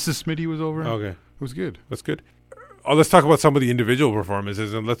 Mrs. Smitty was over. Okay, it was good. That's good. Let's talk about some of the individual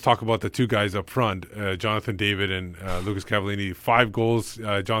performances, and let's talk about the two guys up front, Jonathan David and Lucas Cavallini. 5 goals,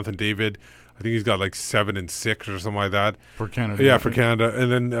 Jonathan David. I think he's got 7 and 6 or something like that. For Canada. Yeah, for Canada.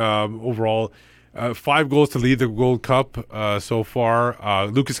 And then overall, 5 goals to lead the Gold Cup so far.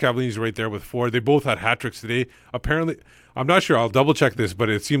 Lucas Cavallini's right there with 4. They both had hat-tricks today. Apparently, I'm not sure, I'll double-check this, but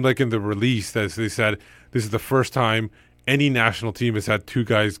it seemed like in the release that they said this is the first time any national team has had 2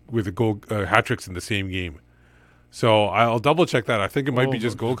 guys with hat-tricks in the same game. So I'll double check that. I think it might be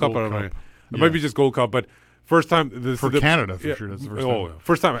just Gold Cup. It might be just Gold Cup, but first time for Canada for sure. That's the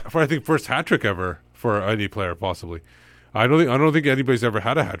first time. I think first hat trick ever for any player possibly. I don't think anybody's ever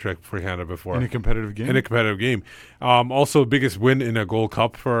had a hat trick for Canada before in a competitive game. Also, biggest win in a Gold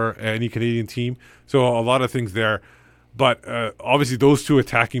Cup for any Canadian team. So a lot of things there, but obviously those 2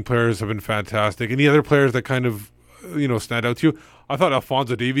 attacking players have been fantastic. Any other players that kind of stand out to you? I thought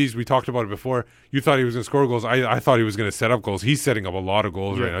Alphonso Davies, we talked about it before. You thought he was going to score goals. I thought he was going to set up goals. He's setting up a lot of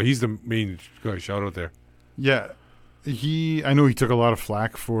goals right now. He's the main shout out there. Yeah. I know he took a lot of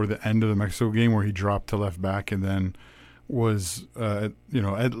flack for the end of the Mexico game where he dropped to left back and then was, in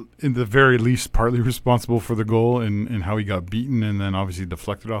the very least, partly responsible for the goal and how he got beaten and then obviously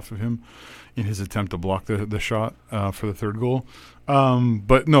deflected off of him in his attempt to block the shot for the 3rd goal.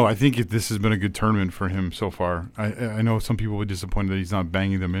 But no, I think this has been a good tournament for him so far. I know some people were disappointed that he's not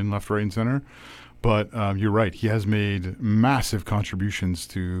banging them in left, right, and center. But you're right. He has made massive contributions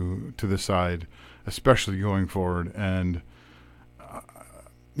to the side, especially going forward. And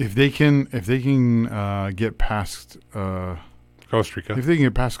if they can get past Costa Rica, if they can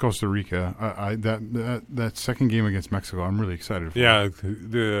get past Costa Rica, that second game against Mexico, I'm really excited for. Yeah,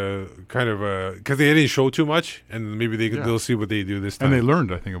 the kind of because they didn't show too much, and maybe they'll see what they do this time. And they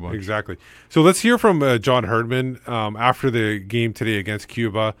learned, I think, about exactly. So let's hear from John Herdman after the game today against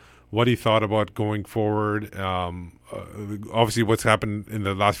Cuba. What he thought about going forward. Obviously, what's happened in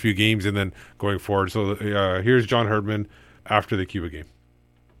the last few games, and then going forward. So here's John Herdman after the Cuba game.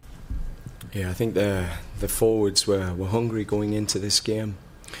 Yeah, I think the forwards were hungry going into this game.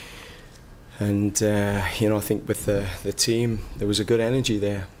 And, I think with the team, there was a good energy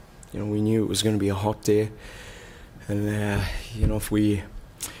there. We knew it was going to be a hot day. And, if we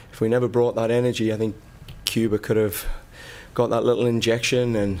never brought that energy, I think Cuba could have got that little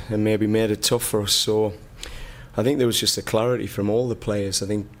injection and maybe made it tough for us. So I think there was just a clarity from all the players. I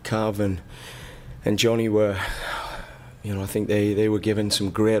think Cav and Johnny were... I think they were given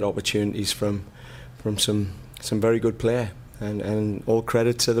some great opportunities from some very good play, and all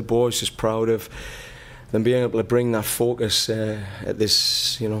credit to the boys. Just proud of them being able to bring that focus at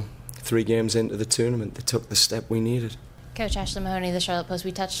this 3 games into the tournament. They took the step we needed. Coach Ashley Mahoney, the Charlotte Post,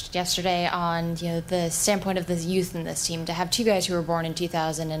 we touched yesterday on the standpoint of the youth in this team. To have two guys who were born in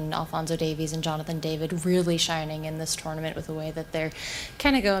 2000 and Alphonso Davies and Jonathan David really shining in this tournament with the way that they're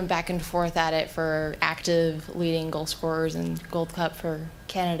kind of going back and forth at it for active leading goal scorers and Gold Cup for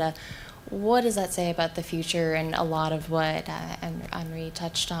Canada. What does that say about the future and a lot of what Henri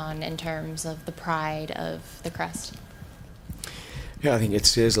touched on in terms of the pride of the crest? Yeah, I think it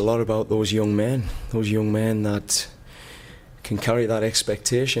says a lot about those young men that can carry that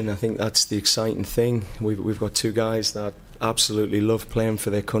expectation. I think that's the exciting thing. We've got two guys that absolutely love playing for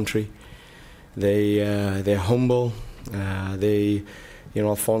their country. They're humble.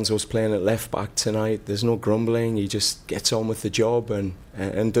 Alfonso's playing at left back tonight. There's no grumbling. He just gets on with the job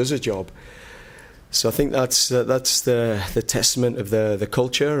and does a job. So I think that's the testament of the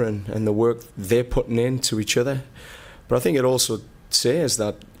culture and the work they're putting into each other. But I think it also says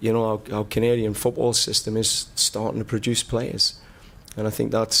that our Canadian football system is starting to produce players, and I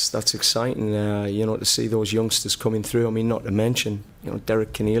think that's exciting. To see those youngsters coming through. I mean, not to mention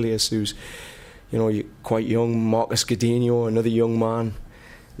Derek Cornelius, who's quite young, Marcus Godinho, another young man,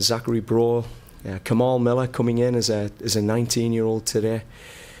 Zachary Brawl, Kamal Miller coming in as a 19-year-old today.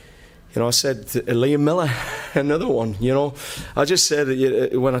 I said Liam Miller, another one. I just said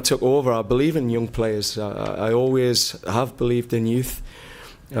that when I took over, I believe in young players. I always have believed in youth,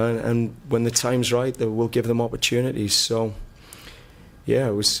 and when the time's right, we'll give them opportunities. So, yeah,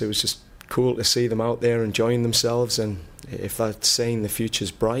 it was just cool to see them out there enjoying themselves. And if that's saying the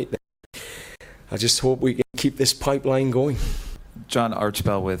future's bright, then I just hope we can keep this pipeline going. John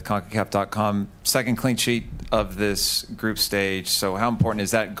Archibald with CONCACAF.com. Second clean sheet of this group stage. So how important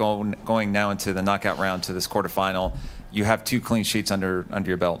is that going now into the knockout round to this quarterfinal? You have two clean sheets under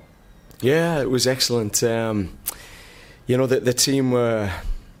your belt. Yeah, it was excellent. The team were,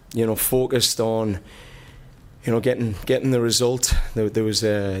 focused on, getting the result. There was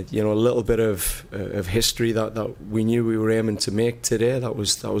a little bit of history that we knew we were aiming to make today. That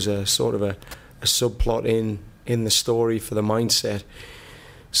was a sort of a subplot in the story for the mindset.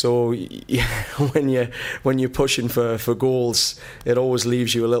 So when you're pushing for goals, it always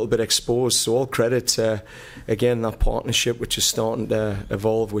leaves you a little bit exposed. So all credit to, again, that partnership which is starting to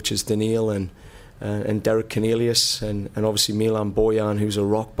evolve, which is Daniil and Derek Cornelius and obviously Milan Bojan, who's a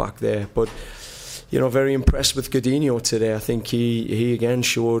rock back there. But very impressed with Godinho today. I think he again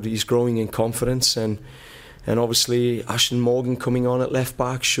showed he's growing in confidence, and obviously Ashton Morgan coming on at left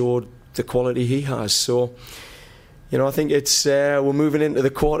back showed the quality he has. So I think it's we're moving into the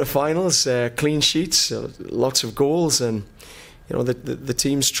quarterfinals, clean sheets, lots of goals, and the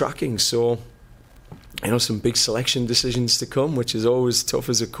team's tracking. So some big selection decisions to come, which is always tough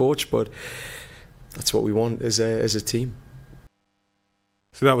as a coach, but that's what we want as a team.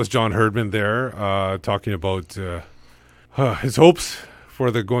 So that was John Herdman there, talking about his hopes for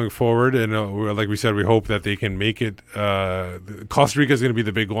the going forward, and like we said, we hope that they can make it. Costa Rica is going to be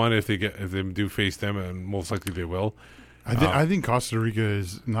the big one if they do face them, and most likely they will. I think Costa Rica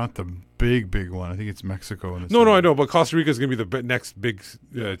is not the big one. I think it's Mexico. No, I know, but Costa Rica is going to be the next big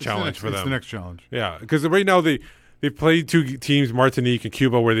challenge for them. It's the next challenge. Yeah, because right now they played two teams, Martinique and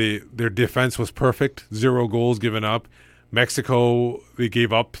Cuba, where their defense was perfect, 0 goals given up. Mexico, they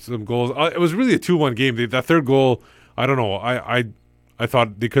gave up some goals. It was really a 2-1 game. That third goal, I don't know. I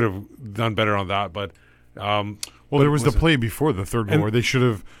thought they could have done better on that, but there was the play before the third goal where they should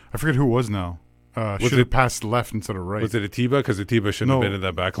have. I forget who it was now. Should have passed left instead of right. Was it Atiba? Because Atiba shouldn't have been in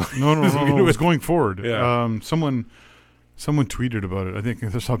that back line. No. It was going forward. Yeah. Someone tweeted about it. I think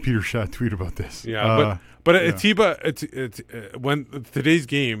I saw Peter Schatt tweet about this. Yeah, but Atiba, when today's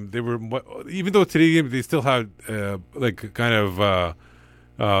game, they were, even though today's game they still had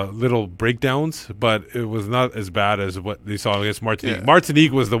little breakdowns, but it was not as bad as what they saw against Martinique. Yeah.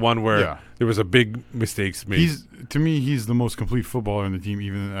 Martinique was the one where there was a big mistakes made. He's the most complete footballer in the team,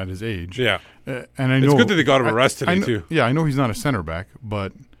 even at his age. Yeah, and I know it's good that they got him arrested too. Yeah, I know he's not a center back,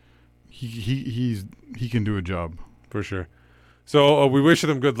 but he can do a job for sure. So we wish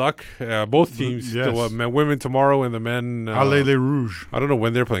them good luck. Both teams, yes. The women tomorrow and the men. Allez les Rouges. I don't know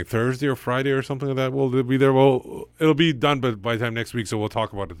when they're playing, Thursday or Friday or something like that. We'll be there. Well, it'll be done by the time next week, so we'll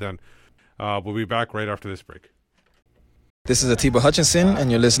talk about it then. We'll be back right after this break. This is Atiba Hutchinson,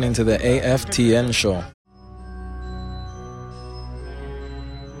 and you're listening to the AFTN Show.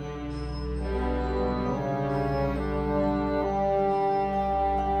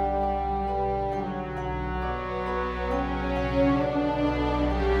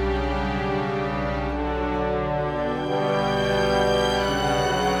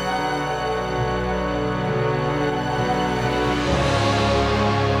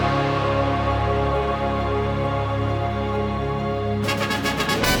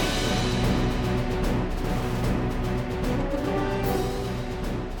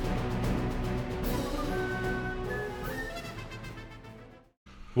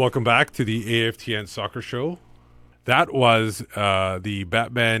 Welcome back to the AFTN Soccer Show. That was the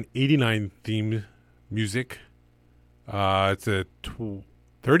Batman 89 theme music. It's a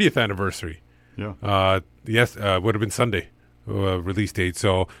 30th anniversary. Yeah. Yes, would have been Sunday release date.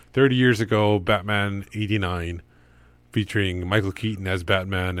 So 30 years ago, Batman 89, featuring Michael Keaton as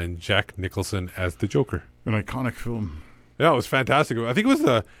Batman and Jack Nicholson as the Joker. An iconic film. Yeah, it was fantastic. I think it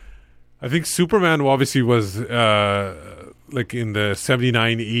was I think Superman obviously was like in the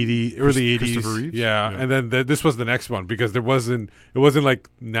 79, 80, early 80s. Christopher Reeves? Yeah. And then this was the next one, because it wasn't like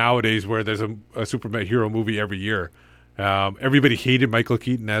nowadays where there's a Superman hero movie every year. Everybody hated Michael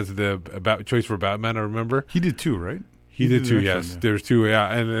Keaton as the choice for Batman, I remember. He did too, right? He did too, yes. There's two,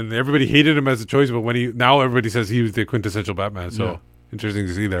 yeah. And everybody hated him as a choice, but now everybody says he was the quintessential Batman. So interesting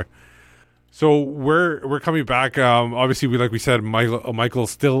to see there. So we're coming back. Obviously, like we said,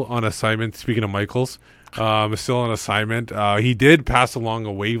 Michael's still on assignment. Speaking of Michael's, still on assignment. He did pass along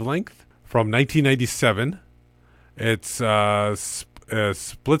a wavelength from 1997. It's a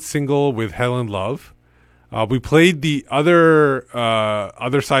split single with Helen Love. We played the other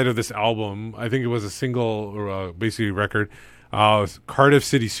side of this album. I think it was a single, or basically record. Cardiff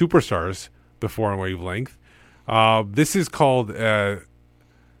City Superstars before on wavelength. This is called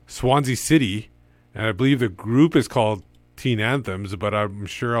Swansea City, and I believe the group is called Teen Anthems, but I'm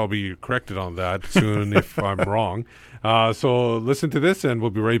sure I'll be corrected on that soon if I'm wrong. So listen to this, and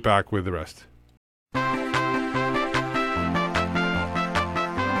we'll be right back with the rest.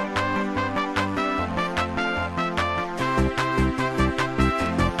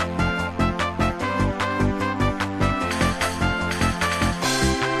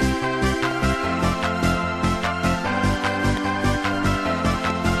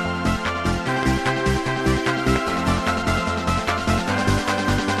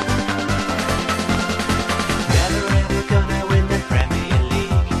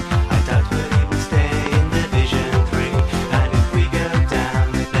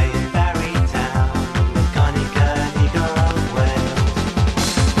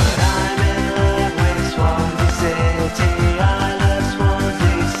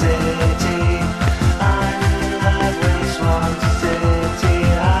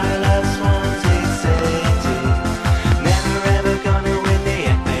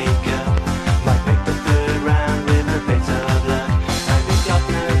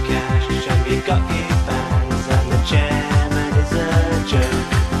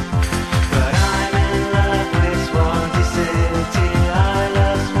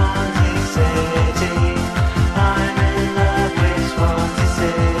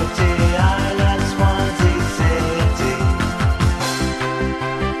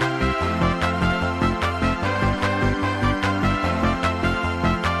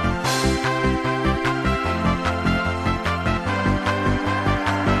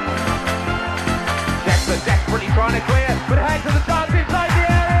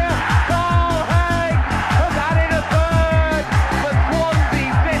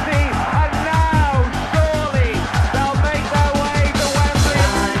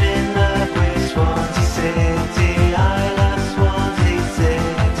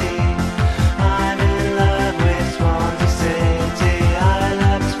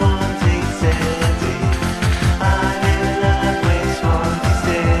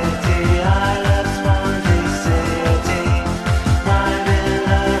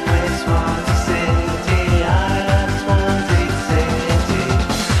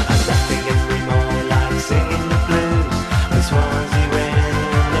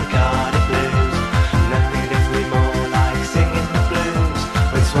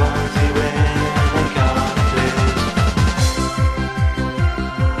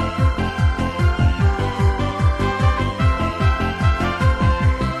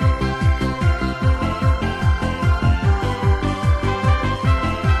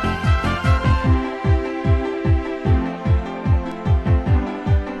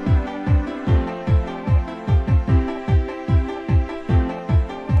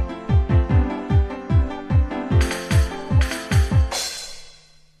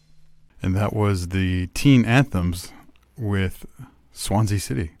 That was the Teen Anthems with Swansea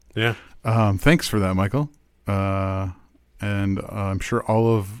City. Yeah. Thanks for that, Michael. And I'm sure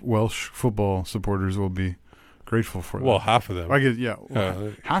all of Welsh football supporters will be grateful for that. Well, half of them. I guess, yeah.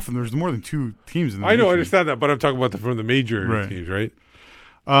 Half of them. There's more than two teams in the I know, nation. I understand that, but I'm talking about from the major teams, right?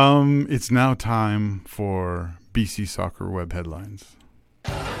 It's now time for BC Soccer Web Headlines.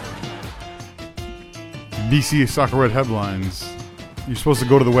 BC Soccer Web Headlines. You're supposed to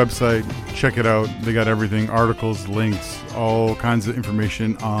go to the website, check it out. They got everything, articles, links, all kinds of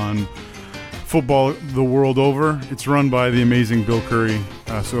information on football the world over. It's run by the amazing Bill Curry.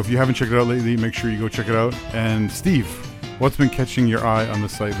 So if you haven't checked it out lately, make sure you go check it out. And Steve, what's been catching your eye on the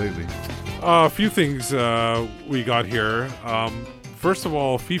site lately? A few things we got here. First of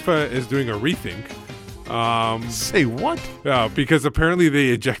all, FIFA is doing a rethink. Say what? Yeah, because apparently they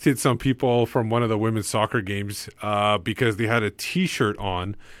ejected some people from one of the women's soccer games because they had a T-shirt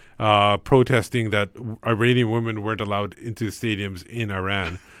on protesting that Iranian women weren't allowed into the stadiums in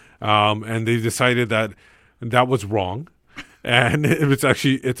Iran. And they decided that was wrong. And it's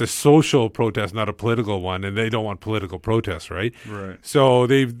a social protest, not a political one, and they don't want political protests, right? Right. So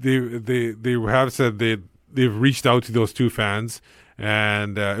they have said they've reached out to those two fans,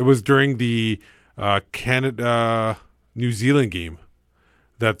 and it was during the Canada New Zealand game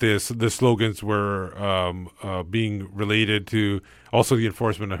that the slogans were being related to, also the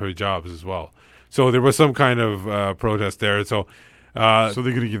enforcement of hijabs as well. So there was some kind of protest there. So they're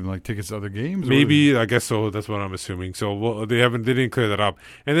going to give them like tickets to other games? Maybe, I guess so. That's what I'm assuming. So they didn't clear that up.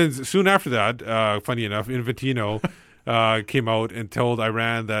 And then soon after that, funny enough, Infantino came out and told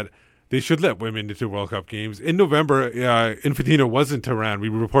Iran that they should let women into World Cup games. In November, Infantino was in Tehran. We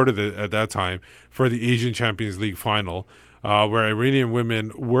reported it at that time for the Asian Champions League final, where Iranian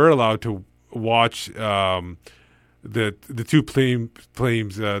women were allowed to watch the two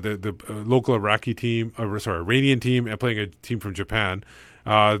teams, the local Iraqi team, Iranian team, and playing a team from Japan.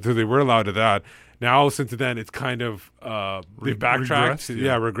 So they were allowed to that. Now, since then, it's kind of they've backtracked,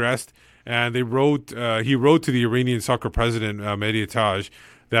 regressed, and he wrote to the Iranian soccer president Mehdi Attaj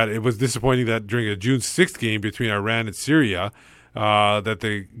that it was disappointing that during a June 6th game between Iran and Syria, that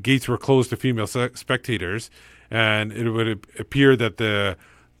the gates were closed to female spectators, and it would appear that the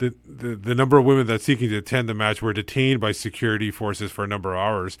number of women that seeking to attend the match were detained by security forces for a number of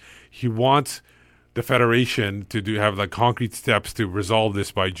hours. He wants the federation to have like concrete steps to resolve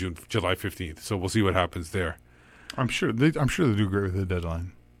this by July 15th. So we'll see what happens there. I'm sure they do great with the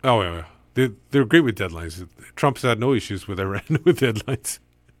deadline. Oh yeah. They're great with deadlines. Trump's had no issues with Iran with deadlines.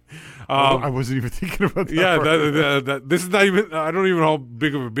 I wasn't even thinking about that. Yeah, this is not even. I don't even know how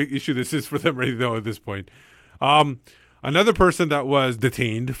big of a big issue this is for them right now at this point. Another person that was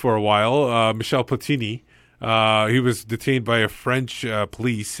detained for a while, Michel Platini. He was detained by a French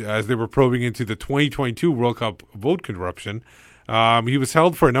police as they were probing into the 2022 World Cup vote corruption. He was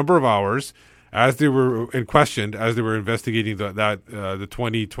held for a number of hours as they were questioned as they were investigating the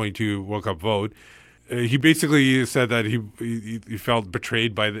 2022 World Cup vote. He basically said that he felt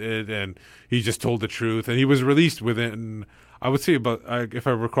betrayed by it, and he just told the truth. And he was released within, I would say, about, if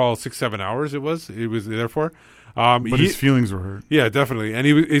I recall, 6-7 hours. It was there for. But his feelings were hurt. Yeah, definitely. And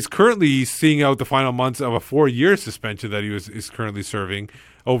he's currently seeing out the final months of a 4-year suspension that is currently serving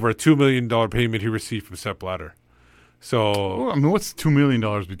over a $2 million payment he received from Sepp Blatter. So, I mean, what's $2 million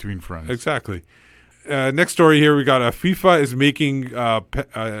between friends? Exactly. Next story here, we got FIFA is making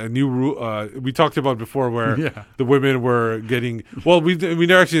a new rule. We talked about before where the women were getting. Well, we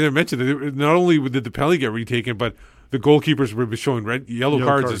never mentioned it. Not only did the penalty get retaken, but the goalkeepers were showing yellow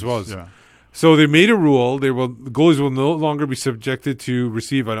cards as well. Yeah. So they made a rule. Goalies will no longer be subjected to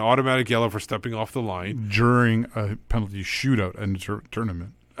receive an automatic yellow for stepping off the line during a penalty shootout in a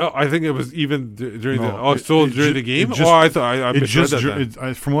tournament. Oh, I think it was even during the game. I thought I misread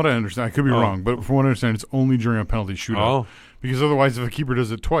that. From what I understand, I could be wrong, but from what I understand, it's only during a penalty shootout. Because otherwise, if a keeper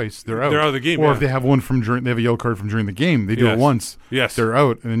does it twice, they're out. They're out of the game. Or if they have one they have a yellow card from during the game, they do it once. Yes, they're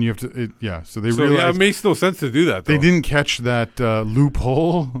out, and then you have to. So they realized it makes no sense to do that. Though. They didn't catch that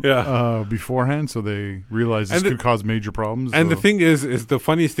loophole beforehand, so they realized this could cause major problems. And the thing is the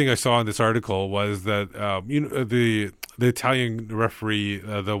funniest thing I saw in this article was that the Italian referee,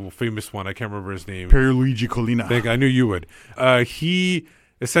 the famous one, I can't remember his name, Pierluigi Collina. I knew you would. He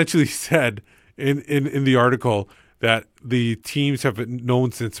essentially said in the article that the teams have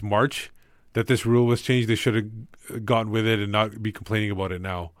known since March that this rule was changed. They should have gotten with it and not be complaining about it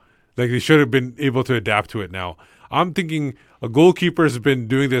now. Like, they should have been able to adapt to it now. I'm thinking a goalkeeper has been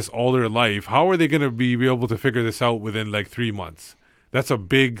doing this all their life. How are they going to be able to figure this out within like 3 months? That's a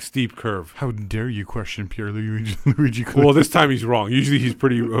big, steep curve. How dare you question Pierluigi Collina? Well, this time he's wrong. Usually he's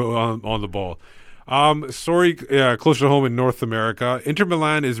pretty on the ball. Story closer to home in North America. Inter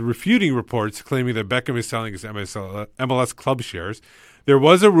Milan is refuting reports claiming that Beckham is selling his MLS club shares. There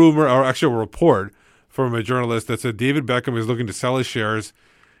was a rumor, or actually a report from a journalist that said David Beckham is looking to sell his shares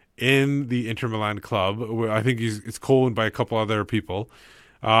in the Inter Milan club. I think it's co-owned by a couple other people.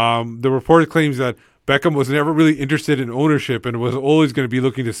 The report claims that Beckham was never really interested in ownership and was always going to be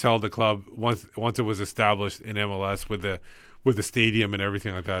looking to sell the club once it was established in MLS with the stadium and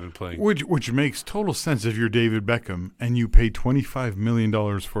everything like that and playing. Which makes total sense if you're David Beckham and you pay $25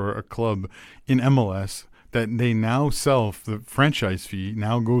 million for a club in MLS that they now sell. The franchise fee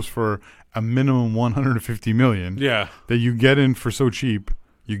now goes for a minimum $150 million. Yeah. That you get in for so cheap.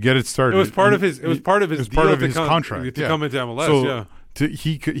 You get it started. It was part of his. It was part of his. Part deal of to his come, contract to come into MLS. So Yeah.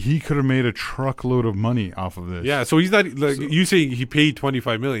 He could have made a truckload of money off of this. Yeah, so he's not like you say he paid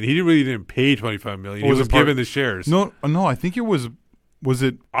 $25 million. He didn't pay $25 million. He was given the shares. No, I think it was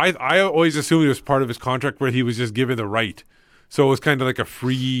it? I always assumed it was part of his contract where he was just given the right. So it was kind of like a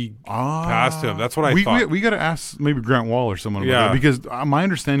free pass to him. That's what I thought. We got to ask maybe Grant Wall or someone about that, because my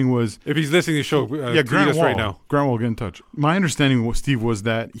understanding was, if he's listening to the show, Grant Wall right now. Grant Wall, get in touch. My understanding, Steve, was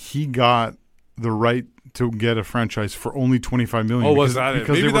that he got the right to get a franchise for only $25 million. Oh, was that it?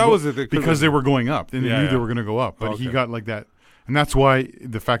 Maybe that was it. Because they were going up. And they knew they were going to go up. But Okay. he got like that. And that's why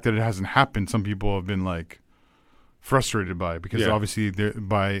the fact that it hasn't happened, some people have been like frustrated by it. Because obviously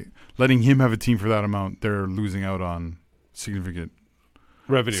by letting him have a team for that amount, they're losing out on significant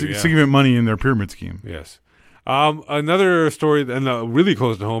revenue, significant money in their pyramid scheme. Yes. Another story, and really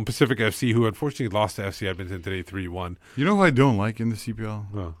close to home, Pacific FC, who unfortunately lost to FC Edmonton today 3-1. You know who I don't like in the CPL?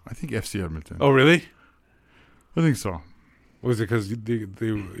 Oh. I think FC Edmonton. Oh, really? I think so. Was it because they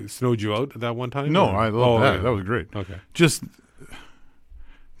snowed you out at that one time? No, or? I love that. Yeah. That was great. Okay. Just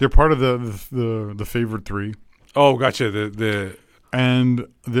they're part of the favorite three. Oh, gotcha. And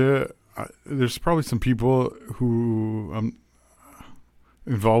there's probably some people who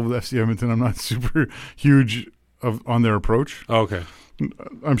involved with FC Edmonton. I'm not super huge on their approach. Oh, okay.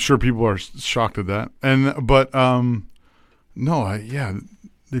 I'm sure people are shocked at that.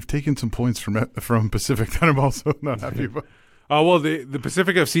 They've taken some points from Pacific that I'm also not happy about. Well, the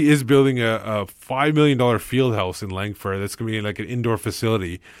Pacific FC is building a $5 million field house in Langford. That's going to be like an indoor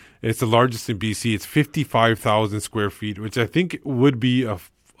facility. It's the largest in BC. It's 55,000 square feet, which I think would be a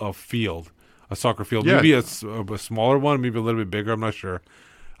field, a soccer field. Yeah. Maybe a smaller one, maybe a little bit bigger. I'm not sure.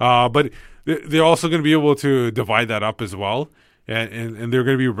 But they're also going to be able to divide that up as well, and they're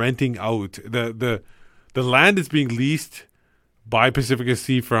going to be renting out the land is being leased by Pacific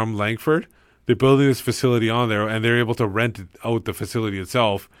FC from Langford. They're building this facility on there, and they're able to rent out the facility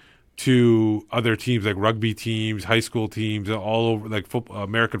itself to other teams like rugby teams, high school teams, all over, like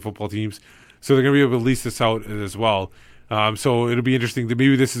American football teams. So they're going to be able to lease this out as well. So it'll be interesting.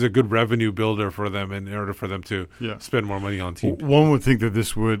 Maybe this is a good revenue builder for them in order for them to spend more money on teams. One would think that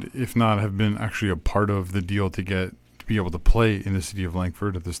this would, if not have been actually a part of the deal to be able to play in the city of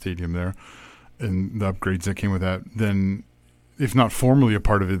Langford at the stadium there, and the upgrades that came with that, then if not formally a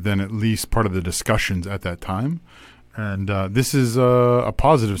part of it, then at least part of the discussions at that time. And this is a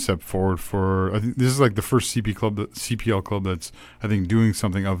positive step forward for. I think this is like the first CPL club that's, I think, doing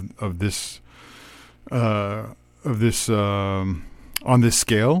something of this on this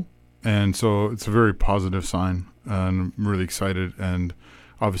scale, and so it's a very positive sign. And I'm really excited, and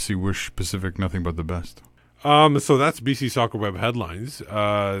obviously wish Pacific nothing but the best. So that's BC Soccer Web headlines.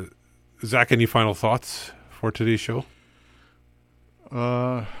 Zach, any final thoughts for today's show?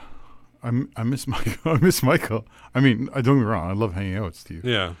 I miss Michael. I miss Michael. I mean, don't get me wrong. I love hanging out with Steve.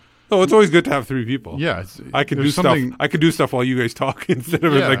 Yeah. Oh, it's always good to have three people. Yeah, I can do stuff. I can do stuff while you guys talk instead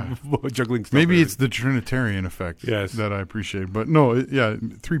of like juggling stuff. Maybe it's the Trinitarian effect that I appreciate. But no,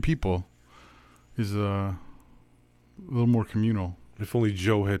 three people is a little more communal. If only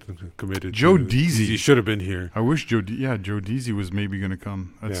Joe had committed. Joe Deasy. He should have been here. I wish Joe Deasy was maybe going to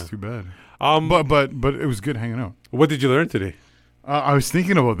come. That's too bad. But it was good hanging out. What did you learn today? I was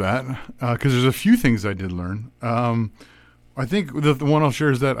thinking about that because there's a few things I did learn. I think the one I'll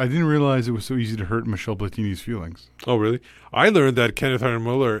share is that I didn't realize it was so easy to hurt Michel Platini's feelings. Oh, really? I learned that Kenneth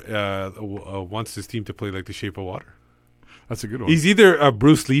Muller wants his team to play like The Shape of Water. That's a good one. He's either a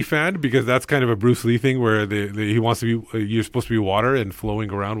Bruce Lee fan, because that's kind of a Bruce Lee thing where he wants to be, you're supposed to be water and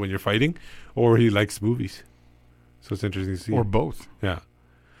flowing around when you're fighting, or he likes movies. So it's interesting to see. Or both. Yeah.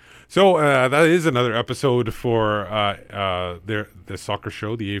 So that is another episode for the soccer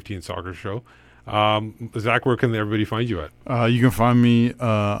show, the AFTN Soccer Show. Zach, where can everybody find you at? You can find me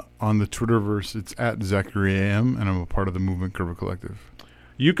on the Twitterverse. It's at ZacharyAM, and I'm a part of the Movement Curve Collective.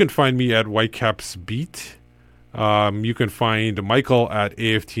 You can find me at Whitecaps Beat. You can find Michael at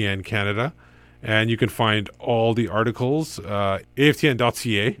AFTN Canada, and you can find all the articles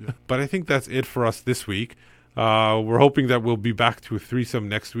aftn.ca. But I think that's it for us this week. We're hoping that we'll be back to a threesome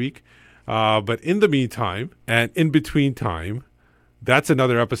next week. But in the meantime, and in between time, that's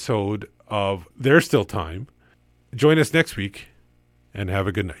another episode of There's Still Time. Join us next week, and have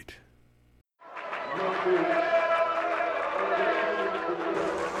a good night.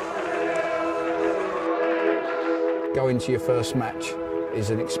 Going to your first match is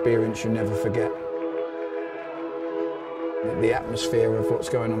an experience you never forget. The atmosphere of what's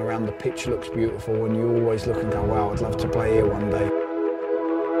going on around the pitch looks beautiful, and you always look and go, wow, I'd love to play here one day.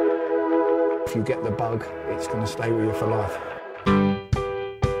 If you get the bug, it's going to stay with you for life.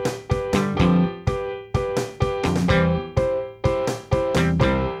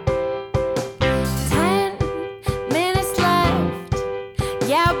 10 minutes left.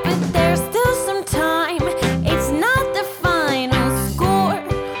 Yeah, but there's still some time. It's not the final score.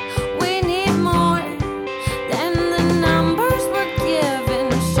 We need more than the numbers we're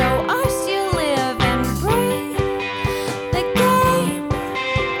given. Show us you live and breathe the game.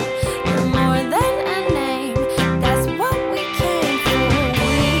 You're more than a name. That's what we came for.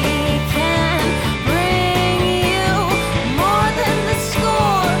 We can bring you more than the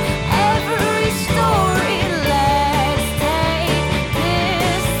score. Every story. Let's take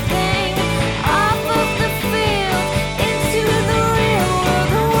this thing off of the field into the real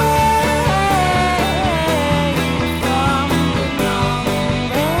world, away from the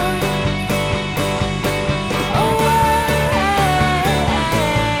numbers, away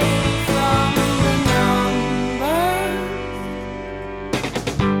from the numbers.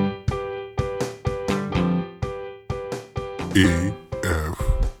 EFTN.